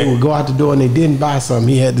 when they would go out the door and they didn't buy something.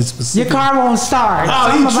 He had this specific... Your car won't start.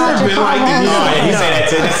 Oh, he tripping. He say that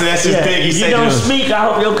too. That's his thing. You don't speak,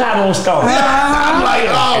 I hope your car won't start. I'm like,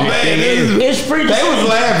 oh, man. It's free. They was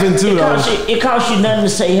laughing, too, though. It costs you nothing to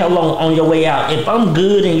say hello on your way out. If I'm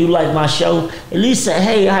good and you like my show, at least say,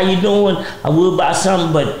 hey, how you doing? I will buy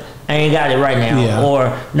something, but I ain't got it right now.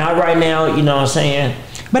 Or not right now, you know what I'm saying?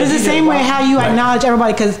 But it's the same way how you acknowledge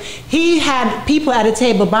everybody, because he had people at a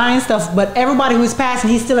table buying stuff, but everybody who's passing,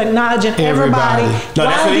 he's still acknowleding everybody. No,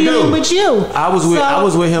 that's what he do. With you. I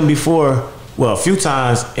was with him before, well, a few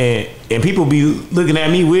times, and people be looking at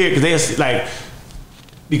me weird because they like.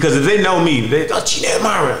 Because if they know me, they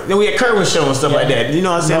Myron. Then we had Kerwin show and stuff like that. You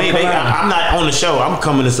know what I'm saying? I'm not on the show. I'm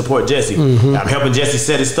coming to support Jesse. I'm helping Jesse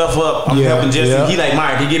set his stuff up. I'm helping Jesse. He like,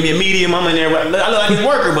 Myron, can you give me a medium? I'm in there. I look like his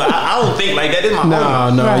worker, but I don't think like that. This is my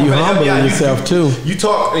homie. No, you humbling yourself too. You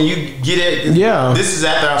talk and you get it. Yeah. This is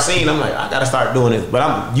after I've seen. I'm like, I gotta start doing this.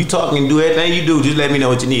 But you talk and do everything you do. Just let me know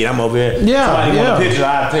what you need. I'm over here. Yeah. Somebody want a picture.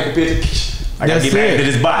 I take a picture. I gotta get back to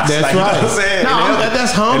this box. That's like, right. You know what I'm saying? No,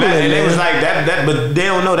 that's humbling. And it was like that, but they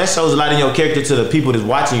don't know. That shows a lot of your character to the people that's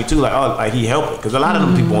watching you too. Like, oh, like he helping, because a lot of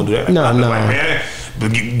them people won't do that. Like, No. Like, man,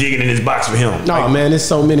 digging in this box for him. No, like, man, it's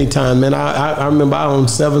so many times, man. I remember I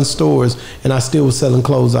owned 7 stores and I still was selling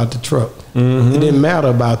clothes out the truck. It didn't matter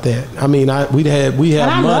about that. I mean, we had money.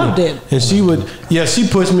 I loved it. And she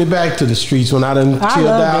pushed me back to the streets when I done chilled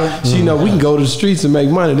out. She know we can go to the streets and make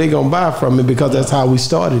money. They gonna buy from me because that's how we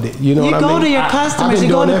started it. You know what I mean? You go to your customers. You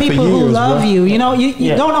go to people who love you. You know,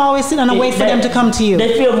 you don't always sit and wait for them to come to you.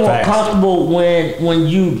 They feel more comfortable when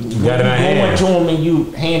you go into them and you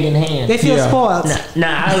hand in hand. They feel spoiled.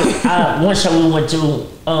 Now, one show we went to,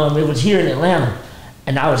 it was here in Atlanta,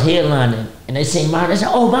 and I was headlining, and they seen Myron. They said,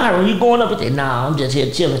 "Oh, Myron, you going up?" I said, "Nah, I'm just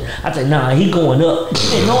here chilling." I said, "Nah, he going up." He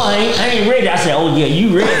said, "No, I ain't ready." I said, "Oh yeah,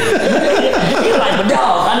 you ready?" He like, "But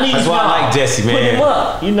dog, I need." That's why I like Jesse, man. Put him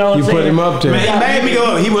up, you know what I'm saying? Put him up there. Man, he made me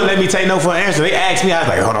go. He wouldn't let me take no for an answer. They asked me, I was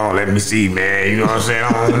like, "Hold on, let me see, man." You know what I'm saying?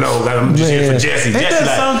 I don't know. I'm just here for Jesse. Ain't Jesse that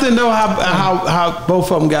like, something though? How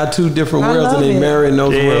both of them got 2 different worlds and they married in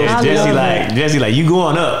those worlds. Jesse like, you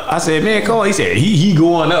going up? I said, man, come on. He said, he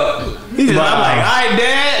going up. He just, I'm like, all right,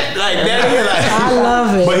 Dad. Like that. Like, I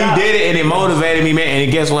love it. But he did it and it motivated me, man.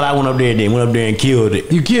 And guess what? I went up there and killed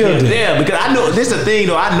it. You killed it. Yeah, because I know this is the thing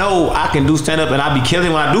though. I know I can do stand up and I be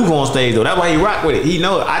killing when I do go on stage though. That's why he rock with it. He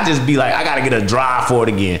know I just be like, I gotta get a drive for it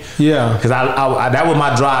again. Yeah. Because I that was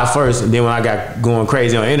my drive first, and then when I got going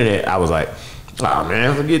crazy on the internet, I was like, oh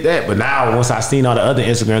man, forget that. But now once I seen all the other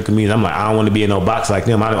Instagram comedians, I'm like, I don't want to be in no box like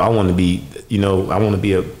them. I want to be, I want to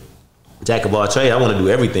be a jack of all trades. I want to do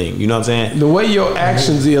everything. You know what I'm saying? The way your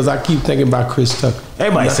actions is, I keep thinking about Chris Tucker.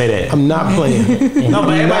 Everybody say that. I'm not playing. No,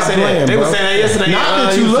 but everybody say that. They were saying that yesterday.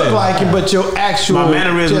 Not that you look like him, but your actual my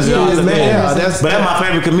mannerisms. That's my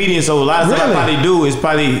favorite comedian. So a lot of stuff I probably do is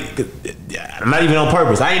probably not even on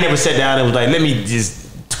purpose. I ain't never sat down and was like, let me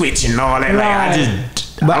just twitch and all that. Like I just.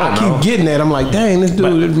 But I keep getting that. I'm like, dang, this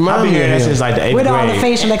dude reminds me of him. Since like the 8th with grade. all the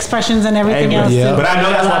facial expressions and everything else. Yeah. But I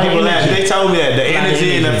know that's why people laugh. They told me that the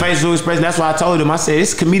energy and the facial expression. That's why I told them. I said,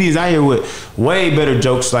 it's comedians out here with way better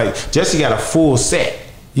jokes. Like Jesse got a full set.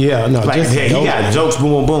 Yeah, no, like he got jokes,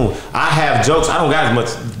 boom, boom, boom. I have jokes. I don't got as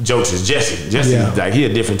much jokes as Jesse. Jesse, like he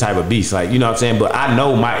a different type of beast. Like you know what I'm saying. But I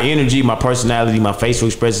know my energy, my personality, my facial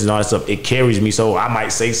expressions, and all that stuff. It carries me. So I might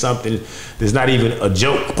say something that's not even a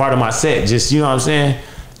joke part of my set. Just you know what I'm saying.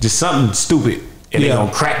 Just something stupid, and they're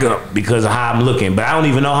gonna crack up because of how I'm looking. But I don't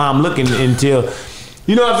even know how I'm looking until,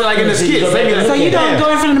 you know what I'm saying, like in the skits. So you don't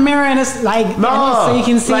go in front of the mirror and it's like, so you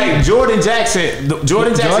can see. Like Jordan Jackson,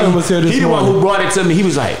 was here this he the one morning. who brought it to me.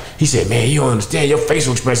 He said, man, you don't understand, your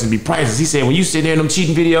facial expressions be priceless. He said, when you sit there in them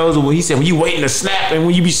cheating videos, or when you waiting to snap, and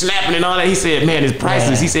when you be snapping and all that, he said, man, it's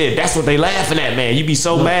priceless. He said, that's what they laughing at, man. You be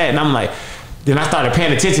so mad. And I'm like, then I started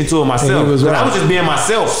paying attention to it myself. I was just being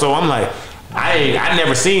myself, so I'm like, I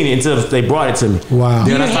never seen it until they brought it to me. Wow.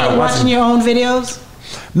 Do you hate watching your own videos?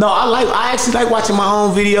 No, I actually like watching my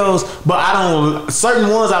own videos, but I don't. Certain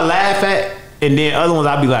ones I laugh at, and then other ones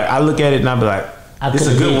I look at it and I be like, this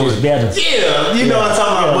is a good one. Better. Yeah, you know what I'm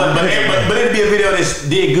talking about. But it'd be a video that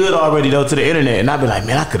did good already though to the internet, and I'd be like,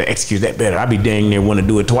 man, I could have executed that better. I'd be dang near want to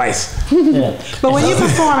do it twice. But when you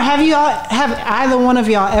perform, have either one of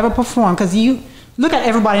y'all ever performed? Because you look at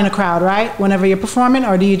everybody in the crowd, right? Whenever you're performing,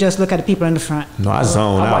 or do you just look at the people in the front? No, I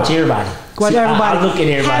zone out. I watch everybody. I look at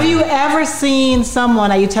everybody. Have you ever seen someone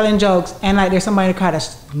that you telling jokes and like there's somebody in the crowd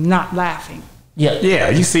that's not laughing? Yeah,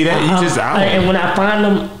 you see that? And when I find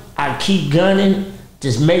them, I keep gunning.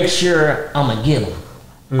 Just make sure I'm gonna get them.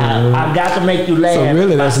 I got to make you laugh. So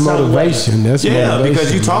really, that's motivation. That's motivation,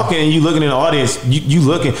 because you talking and you looking in the audience. You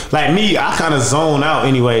looking like me. I kind of zone out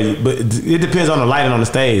anyway. But it depends on the lighting on the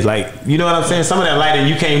stage. Like you know what I'm saying. Some of that lighting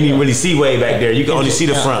you can't even really see way back there. You can only see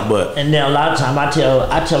the front. But and then a lot of time I tell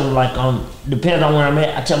them like depending on where I'm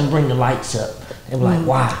at, I tell them bring the lights up. They're like,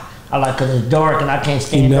 why? I like because it's dark and I can't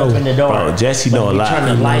stand up in the dark. Bro, Jesse know a lot. Turn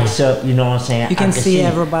the lights up, you know what I'm saying? You can see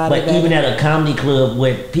everybody. But even at a comedy club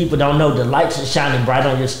where people don't know the lights are shining bright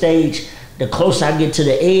on your stage, the closer I get to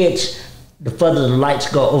the edge, the further the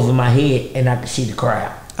lights go over my head, and I can see the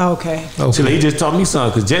crowd. Okay. So he just taught me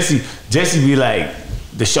something, because Jesse be like,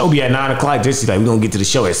 the show be at 9 o'clock. Jesse's like, we're gonna get to the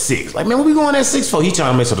show at 6. Like, man, what we going at 6 for? He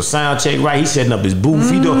trying to make sure the sound check right. He setting up his booth.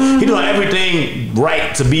 He doing everything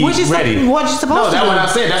right to be ready. What you supposed to do? No, that's what I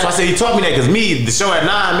said. That's why I said he taught me that, because me, the show at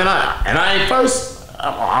 9, man, I ain't first.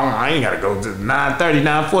 I ain't gotta go to 9:30,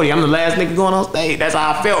 9:40. I'm the last nigga going on stage. That's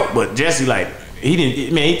how I felt. But Jesse, like,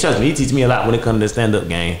 he trust me. He teach me a lot when it comes to the stand-up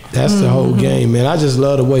game. That's the whole game, man. I just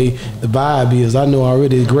love the way the vibe is. I know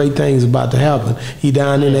already great things about to happen. He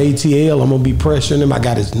down in the ATL. I'm gonna be pressuring him. I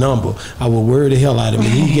got his number. I will worry the hell out of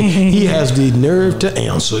him. He has the nerve to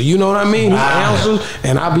answer. You know what I mean? He answers,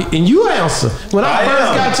 and you answer. When I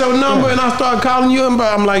first got your number and I started calling you,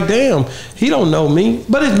 I'm like, damn, he don't know me.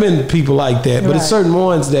 But it's been people like that. But it's certain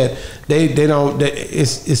ones that they don't.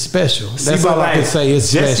 It's special. That's all I can say. It's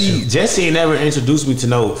special. Jesse ain't never introduced me to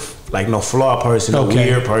no flawed person, no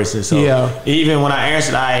weird person. So even when I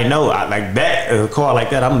answered, I ain't know. Like that, a call like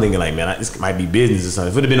that, I'm thinking like, man, this might be business or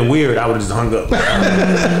something. If it had been weird, I would have just hung up.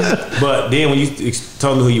 But then when you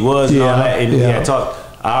told me who he was and all that, and he had talked,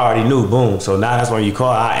 I already knew. Boom. So now that's when you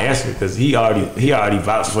call, I answer, because he already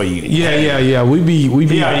vouched for you. Yeah. We be.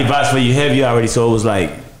 He already vouched for you heavy already. So it was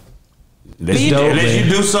like, Unless you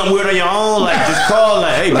do something weird on your own, like just call,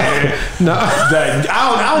 like, hey man, no,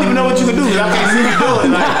 I don't even know what you can do, because I can't see you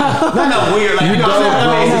doing, like, not weird, like, you know what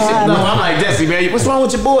I'm saying? No, I'm like, Jesse, man, what's wrong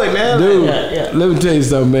with your boy, man? Dude, let me tell you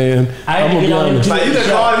something, man. I'm gonna be honest. Like, you just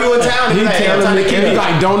call you in town, he telling me, and he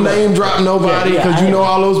like, don't name drop nobody, because you know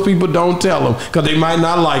all those people don't tell them, because they might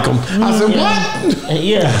not like them. I said, what?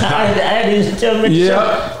 I had to tell him.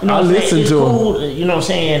 Yeah, you know, I listened to him. You know what I'm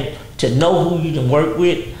saying? To know who you can work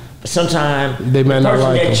with. Sometimes they may not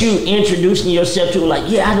like that you introducing yourself to, like,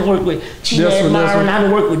 yeah, I done work with CheatingAssMyron, I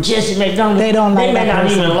done work with Jessie McDonald. They don't like They may that not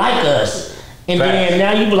person. even like us. And then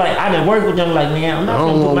now you be like, I done work with them. Like, man, I'm not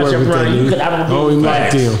gonna put myself around you because I don't do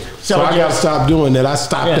like them. So I gotta stop doing that. I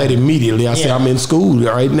stopped that immediately. I said, I'm in school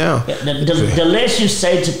right now. The less you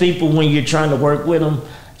say to people when you're trying to work with them,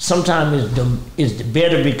 sometimes is the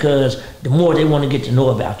better, because the more they want to get to know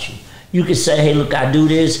about you. You can say, hey, look, I do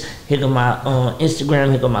this. Here go my Instagram,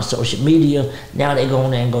 here go my social media. Now they go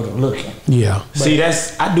on there and go to looking. Yeah. But see,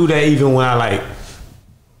 I do that even when I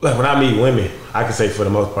when I meet women, I can say for the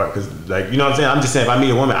most part, because, like, you know what I'm saying? I'm just saying, if I meet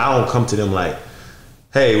a woman, I don't come to them like,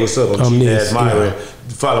 hey, what's up? I'm CheatingAssMyron.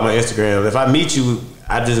 Follow my Instagram. If I meet you,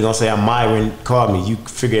 I'm just gonna say I'm Myron. Call me. You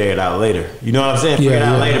figure it out later. You know what I'm saying? Figure it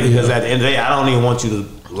out later, because at the end of the day, I don't even want you to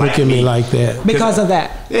look at me like that because of that.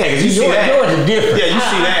 Yeah, because you see that. Yours is different. Yeah, you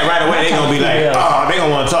see that right away. They gonna be like, oh, they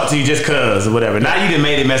gonna want to talk to you just cause or whatever. Now you done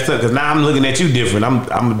made it messed up, because now I'm looking at you different. I'm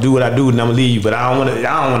gonna do what I do and I'm gonna leave you, but I don't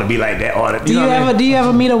want to be like that. Or Do you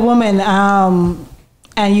ever meet a woman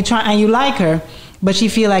and you like her, but she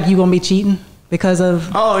feel like you gonna be cheating because of?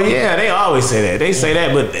 Oh yeah, they always say that. They say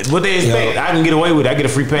that, but what they expect, I can get away with it. I get a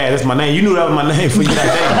free pass. That's my name. You knew that was my name before you got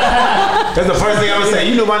that. That's the first thing I'm gonna say.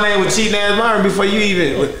 You knew my name was CheatingAssMyron before you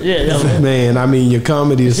even. Man, I mean, your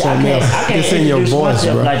comedy is something else. It's in your voice,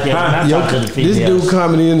 bro. Like this dude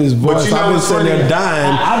comedy in his voice. I've been sitting there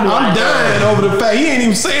dying. I'm dying over the fact he ain't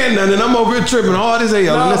even saying nothing. I'm over here tripping hard as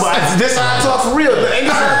hell. No, but this how I talk for real. Ain't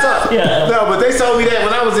this how I talk? Yeah. No, but they told me that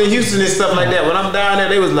when I was in Houston and stuff like that. When I'm down there,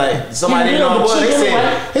 they was like, somebody didn't know what.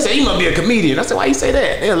 They said, you must be a comedian. I said, why you say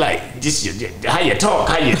that? They're like, just how you talk,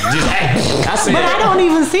 how you just act. I said, but I don't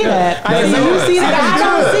even see that. I You see that? I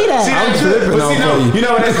don't see that. See, that's good. You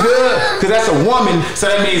know what? That's good, because that's a woman. So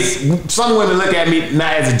that means some women look at me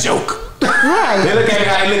not as a joke. Right. They look at me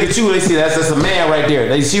how they look at you. They see that's a man right there.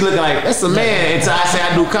 She looking like that's a man. Until I say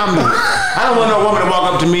I do comedy. I don't want no woman to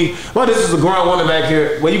walk up to me. Well, this is a grown woman back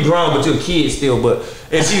here. Well, you grown, but you're a kid still. But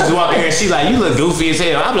and she's walking here and she's like, you look goofy as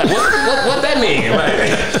hell. I'm like, what that mean?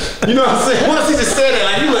 Like, you know what I'm saying? Once she just said that,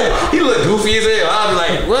 like you look goofy as hell. I'm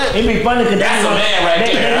like, what? It'd be funny because that's a man right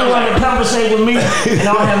there. They want to conversate with me, and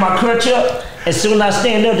I don't have my crutch up. As soon as I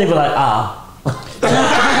stand up, they be like,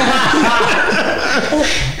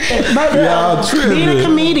 But being a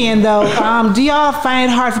comedian, though, do y'all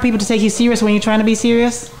find it hard for people to take you serious when you're trying to be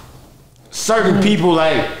serious? Certain people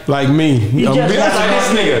like me. Like this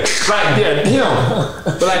nigga, like him.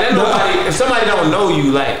 But like that nobody. If somebody don't know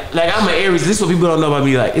you, like I'm an Aries. This is what people don't know about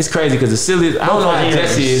me. Like it's crazy because the silliest. I don't know how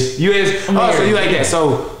Jesse is. You is. Oh, so you like that?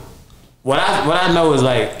 So what I know is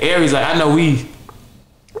like Aries. Like I know we.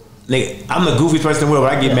 Nigga, I'm the goofiest person in the world,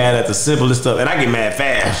 but I get mad at the simplest stuff, and I get mad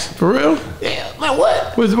fast. For real? Yeah, man,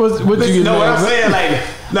 what? What you get know mad what I'm at? saying? Like,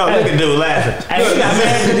 no, look at dude laughing. Hey, he got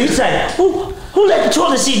mad because he said, who let the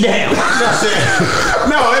toilet seat down?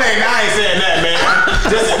 No, it ain't. I ain't saying that, man.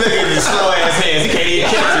 Just look at his slow ass hands. He can't even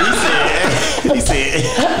catch it. He said, He said,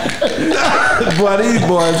 "Boy, these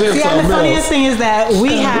boys." See, and the funniest thing is that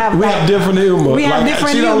we have different humor. We have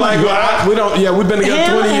different she humor. Don't like we don't. Yeah, we've been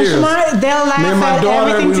together 20 years. They'll laugh at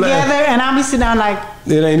everything together, and I'll be sitting down like.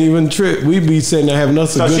 It ain't even trip. We be sitting there having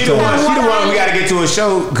us a good time. She the one we gotta get to a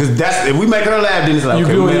show because that's if we make her laugh, then it's like you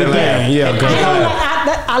okay, doing your thing.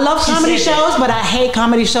 Yeah, I love comedy shows, but I hate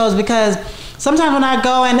comedy shows because sometimes when I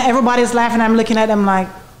go and everybody's laughing, I'm looking at them like.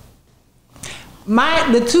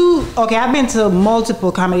 I've been to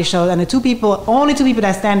multiple comedy shows, and only two people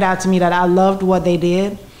that stand out to me that I loved what they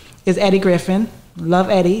did is Eddie Griffin. Love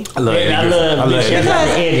Eddie. I love Eddie. Because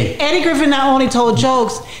Eddie Griffin not only told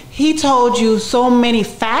jokes, he told you so many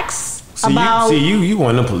facts about. You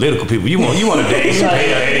one of them political people. You want to dance.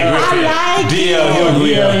 Eddie Griffin. I like D.L. him. I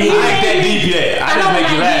ain't that deep yet. I just make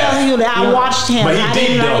you laugh. I watched him. But he I deep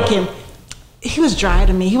didn't though. like him. He was dry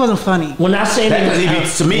to me. He wasn't funny. When I say that,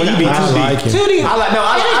 to me, he be too deep. Too deep.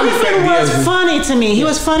 Eddie Griffin was funny to me. He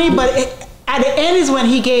was funny, but at the end is when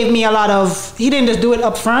he gave me a lot of. He didn't just do it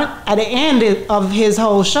up front. At the end of his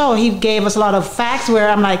whole show, he gave us a lot of facts where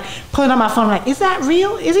I'm like pulling up my phone, like, is that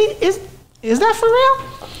real? Is that for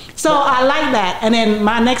real? So I like that. And then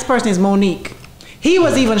my next person is Monique. He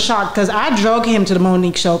was even shocked because I drug him to the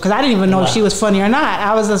Monique show because I didn't even know if she was funny or not.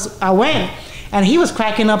 I went. And he was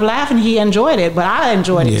cracking up laughing. He enjoyed it, but I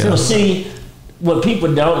enjoyed it too. Well, see, what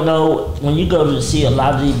people don't know, when you go to see a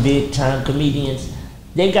lot of these big time comedians,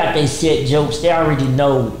 they got their set jokes. They already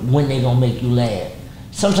know when they gonna make you laugh.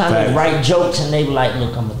 Sometimes they write jokes and they be like,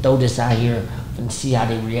 look, I'm gonna throw this out here and see how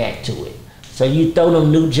they react to it. So you throw them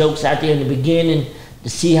new jokes out there in the beginning to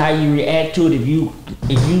see how you react to it. If you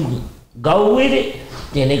go with it,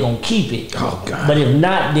 then they gonna keep it. Oh, God. But if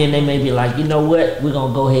not, then they may be like, you know what, we're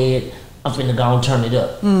gonna go ahead. I'm finna go and turn it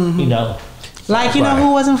up, you know. Like, you know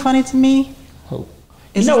who wasn't funny to me? Who?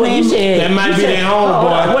 Is you know what you said? That might be their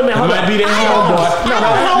homeboy. That might be their homeboy.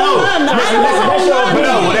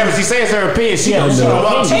 No, whatever she says, her opinion. She goes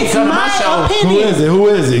It's my opinion. Who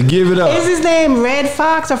is it? Give it up. Is his name Red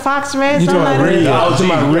Fox or Fox Red? You talking about Red? talking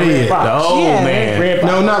about Red. The old man.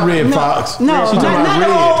 No, not Red Fox. No, she talking about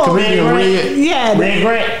Red. Comedian Red. Yeah. Red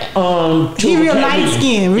Grant. He real light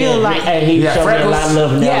skin, real light. Hey, he showed me a lot of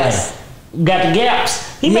love in Yes. Got the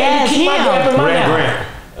gaps. He made me keep my gap in my mouth.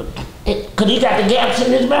 Cause he got the gaps in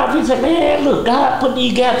his mouth. He said, "Man, look, God put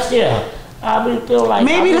these gaps there." I really feel like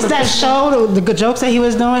maybe it's that show, the good jokes that he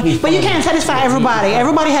was doing. But you can't satisfy everybody.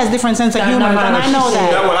 Everybody has different sense of humor, and I know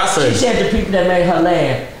that. That's what I said. She said the people that made her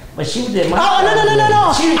laugh, but she was in my. Oh no!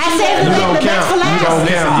 I saved the best for last.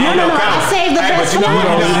 No. I saved the best for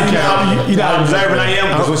last. You know how observant I am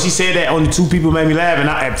because when she said that, only two people made me laugh, and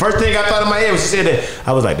at first thing I thought in my head when she said that,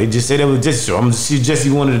 I was like, they just said that was Jessie. So I'm gonna see Jessie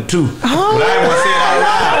one of the two. But I didn't want to say it out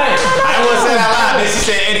loud. I didn't want to say it out loud. Then she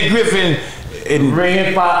said Eddie Griffin and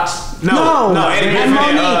Red Fox. No, Eddie Griffin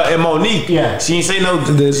and Monique. Yeah. She ain't say no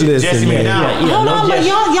Listen, Jessie McDonald. Hold on, but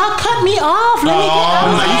y'all cut me off. Let me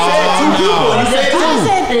get. You said two people.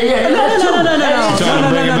 Trying to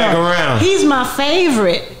bring it back around. He's my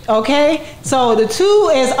favorite. Okay, so the two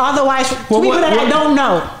is otherwise two people that I don't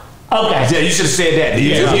know. Okay. Yeah, you should have said that.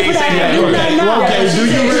 Yeah. Two people that I do not know. Okay, do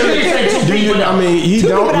you really? Do you? I mean, he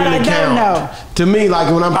don't really count. To me,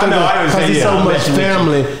 like when I'm thinking, because he's so much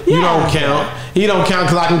family, you don't count. He don't count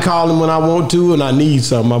because I can call him when I want to and I need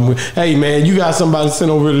something. Hey man, you got somebody sent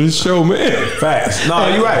over to this show, man. Facts. No,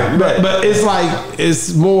 you're right. But it's like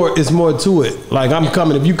it's more to it. Like I'm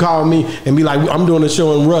coming. If you call me and be like, I'm doing a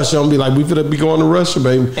show in Russia, I'm be like, we finna be going to Russia,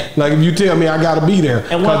 baby. Like if you tell me I gotta be there,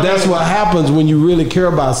 because that's what happens when you really care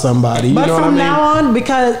about somebody. You but know what I mean? From now on,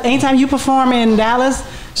 because anytime you perform in Dallas.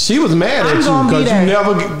 She was mad at you because you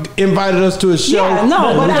never invited us to a show. Yeah,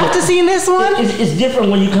 no, but after seeing this one, it's different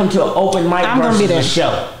when you come to an open mic versus a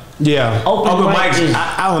show. Yeah, open mics.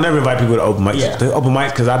 I don't ever invite people to open mics. Yeah. The open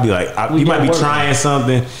mics because I'd be like, you might be trying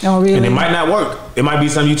something, and it might not work. It might be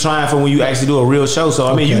something you trying for when you actually do a real show. So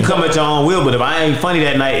I mean, you can come at your own will, but if I ain't funny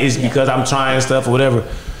that night, it's because I'm trying stuff or whatever.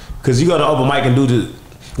 Because you go to open mic and do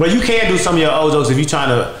you can do some of your old jokes if you're trying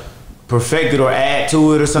to perfect it or add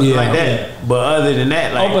to it or something like that. But other than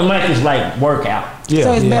that, like open mic is like workout. Yeah.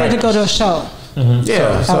 So it's better to go to a show. Mm-hmm.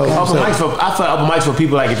 Yeah. So open mics I feel open mics for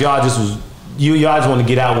people like if y'all just want to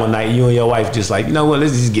get out one night, you and your wife just like, you know what,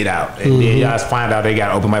 let's just get out, and then y'all find out they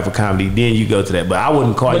got open mic for comedy, then you go to that. But I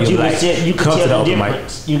wouldn't call you like you come to the open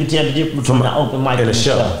mic. You can tell the difference between the open mic and the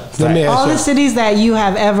show. All the cities that you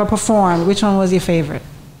have ever performed, which one was your favorite?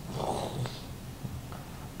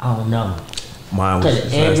 I don't know. Mine was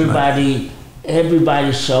because everybody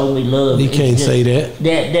everybody showed me love. You can't say that.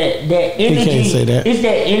 That energy. You can't say that. It's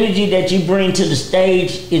that energy that you bring to the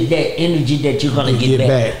stage. Is that energy that you're gonna get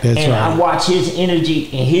back. That's and right. I watch his energy,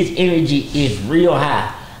 and his energy is real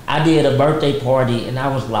high. I did a birthday party, and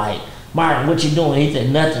I was like, Myron, what you doing? He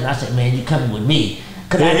said nothing. I said, man, you coming with me.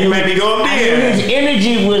 Yeah, he made me go up there. His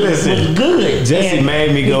energy was good. Jesse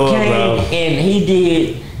made me go up, bro. And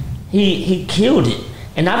he killed it.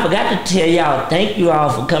 And I forgot to tell y'all, thank you all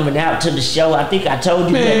for coming out to the show. I think I told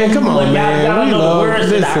you man, that. Come on, but man. Y'all know the words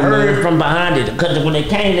that I heard man. from behind it. Because when they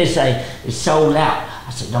came, they say, it's sold out.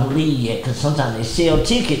 I said, don't leave yet, because sometimes they sell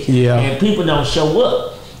tickets and people don't show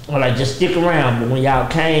up. Or like, just stick around. But when y'all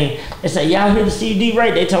came, they say, y'all here to see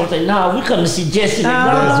D-Ray? They told me, no, we come to see Jessie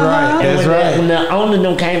McDonald. That's right. And That's right. When the owner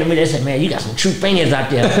them came to me, they said, man, you got some true fans out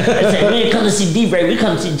there. They said, we ain't come to see D-Ray, we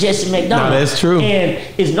come to see Jessie McDonald. No, that's true. And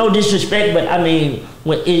it's no disrespect, but I mean,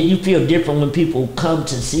 you feel different when people come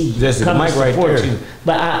to see you, Jesse, come the mic to right support there. you.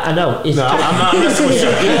 But I know. It's I'm not messing with you.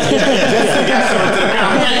 Jesse got something to the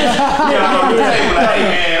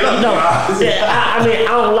No, I mean, I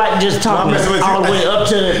don't like just talking all the way up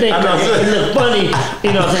to the thing. It look funny,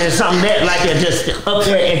 you know what I'm saying? Something that like that just up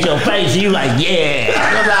there at your face, you like, yeah.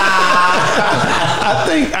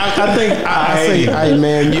 I say, hey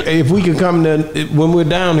man, if we can come to, when we're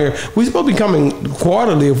down here, we're supposed to be coming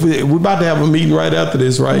quarterly. If we're about to have a meeting right after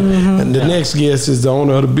this, right? Mm-hmm. And the next guest is the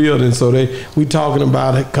owner of the building, so we talking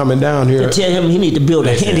about it coming down here. Tell him he need to build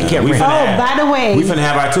a handicap ramp. By the way, we finna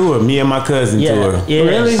have our tour. Me and my cousin tour. Yeah.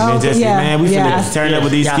 Really? And Jesse, man, we finna turn up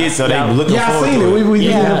with these kids, so they looking forward to it. We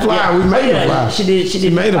did a flyer. We made a flyer. She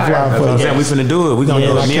made a flyer for us. We finna do it. We gonna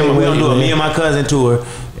do it. We gonna do it. Me and my cousin tour.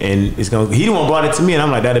 And it's gonna. He the one brought it to me, and I'm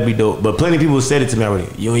like, that'd be dope. But plenty of people said it to me already.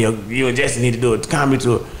 You and Jesse need to do a comedy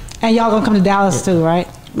tour. And y'all gonna come to Dallas too, right?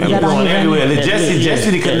 Man, we're going everywhere.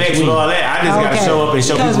 Jesse connects with all that. I just gotta show up and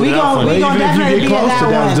show people that I'm funny. Even if you get close to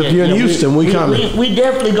Dallas, if you're in Houston, we coming. We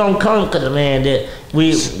definitely gonna come, cause man, that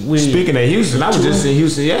we. Speaking of Houston, I was just in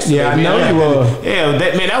Houston yesterday. Yeah, I know you were. Yeah,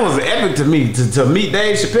 that was epic to me to meet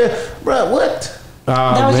Dave Chappelle, bro. What?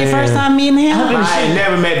 That was your first time meeting him? I ain't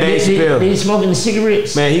never met Dave Chappelle. Did he smoking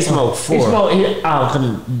cigarettes? Man, he smoked 4.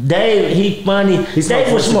 Dave, he funny.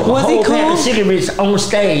 Dave would smoke a whole pack of cigarettes on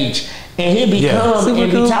stage. And he'll be be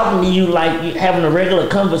talking to you like you having a regular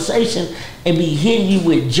conversation and be hitting you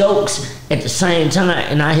with jokes at the same time.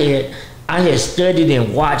 And I had studied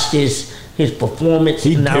and watched his performance,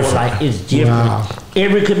 and I was like, it's different. Wow.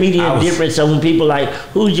 Every comedian is different. So when people like,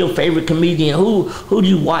 who's your favorite comedian? Who do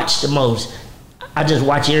you watch the most? I just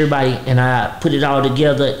watch everybody and I put it all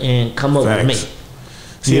together and come up with me.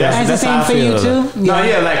 See, that's the same for you too? No,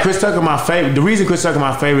 like Chris Tucker, my favorite. The reason Chris Tucker,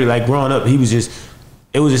 my favorite, like growing up, it was just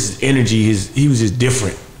his energy. He was just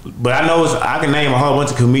different. But I know I can name a whole bunch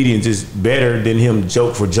of comedians just better than him,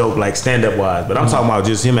 joke for joke, like stand up wise. But I'm talking about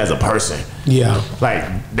just him as a person. Yeah, like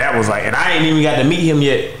that was like, and I ain't even got to meet him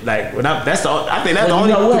yet. Like that's the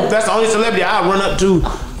only celebrity I run up to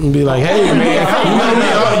and be like, hey man,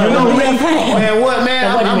 you know me, man. What man?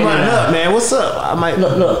 I'm running up, man. What's up? I might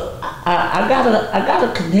look. I got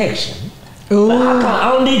a connection.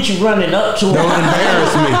 I don't need you running up to him. Don't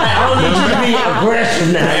embarrass me. I don't need you to be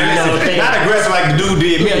aggressive now. You know what I'm saying? Not aggressive like the dude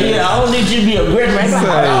did me. Yeah, I don't need you to be aggressive.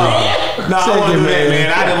 No, I wouldn't do that,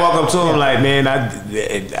 man. I just walk up to him like, man,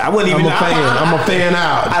 I wouldn't even. I'm a fan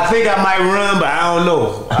out. I think I might run, but I don't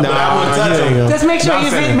know. No, I wouldn't touch him. Just make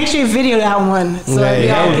sure you video that one so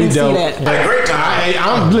y'all can see that. Like, great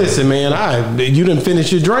time. Listen, man. You didn't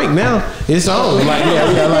finish your drink. Now it's on. Like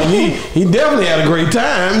like he definitely had a great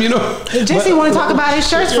time. You know. Jesse want to talk about his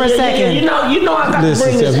shirts for a second. You know, I got to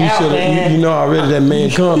bring this out, man. You know already that man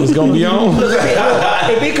come is gonna be on.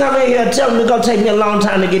 If he come in here, tell him it's gonna take me a long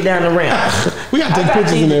time to get down the ramp. We got to take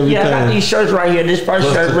pictures and everything. Yeah, I got these shirts right here. This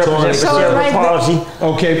first shirt represents cerebral palsy.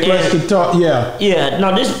 Okay, plus the talk. Yeah. Yeah.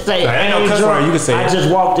 No, this say ain't no cuss word. You can say I just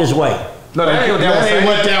walk this way. No, that ain't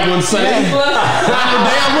what that one say. Damn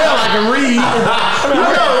well I can read. I'm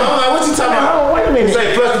like, what you talking about? Wait a minute.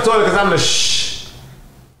 Say flush the toilet because I'm the shh.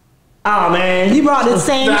 Oh man, you brought the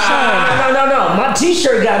same shirt. No. My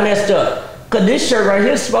T-shirt got messed up. Cause this shirt right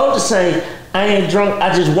here is supposed to say I ain't drunk.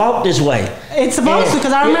 I just walk this way. It's supposed to,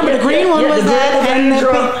 because I remember the green one was that, and the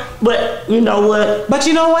drunk. But you know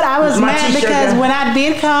what? I was mad because when I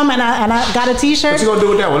did come and I got a T-shirt. What you gonna do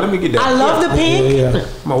with that one? Let me get that. I love the pink. Yeah.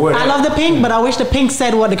 I love the pink, but I wish the pink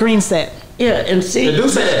said what the green said. Yeah, and see, they do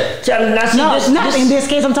say that. Not in this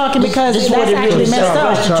case. I'm talking because this that's actually messed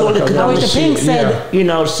up. I wish the pink said, you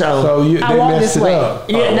know, so I walk this way.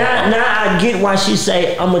 Yeah, now I get why she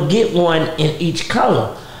say I'm gonna get one in each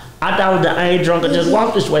color. I thought that I ain't drunk. I just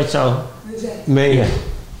walk this way. So, man,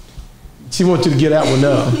 she wants you to get that one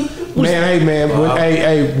up. Man, hey man,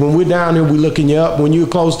 when we're down here, we looking you up. When you're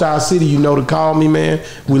close to our city, you know to call me, man.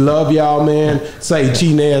 We love y'all, man. Say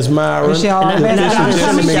CheatingAssMyron.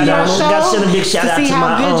 Got send a big shout out to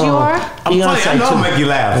my good you are. I know I'll make you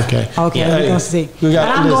laugh. Okay. Okay, we're gonna see.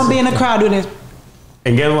 I'm gonna be in the crowd doing this.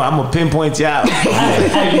 And guess what? I'm gonna pinpoint you out.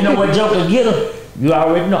 Hey, you know what Joker get him? You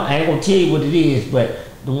already know. I ain't gonna tell you what it is, but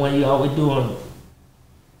the one you always do on.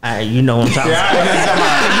 You know what I'm talking about.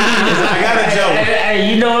 I got a joke.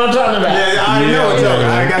 Hey, you know what I'm talking about. Yeah, I know a joke.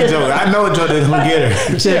 I got a joke. I know a joke that's gonna get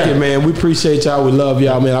her. Check it, man. We appreciate y'all. We love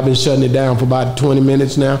y'all, man. I've been shutting it down for about 20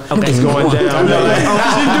 minutes now. Okay. It's going down.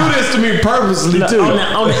 She do this to me purposely too.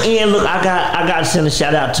 On the end, look, I got to send a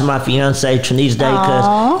shout out to my fiance Trinice Day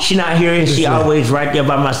because she not here and she always right there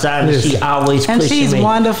by my side and she always pushing me. And she's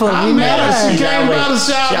wonderful. I met her. She came by the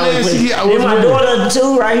shop, man. And my daughter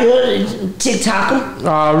too, right here,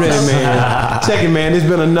 TikToker. Already, man. Check it, man. It's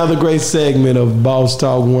been another great segment of Boss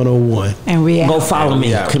Talk 101. And we go follow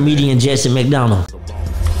me, comedian Jessie McDonald.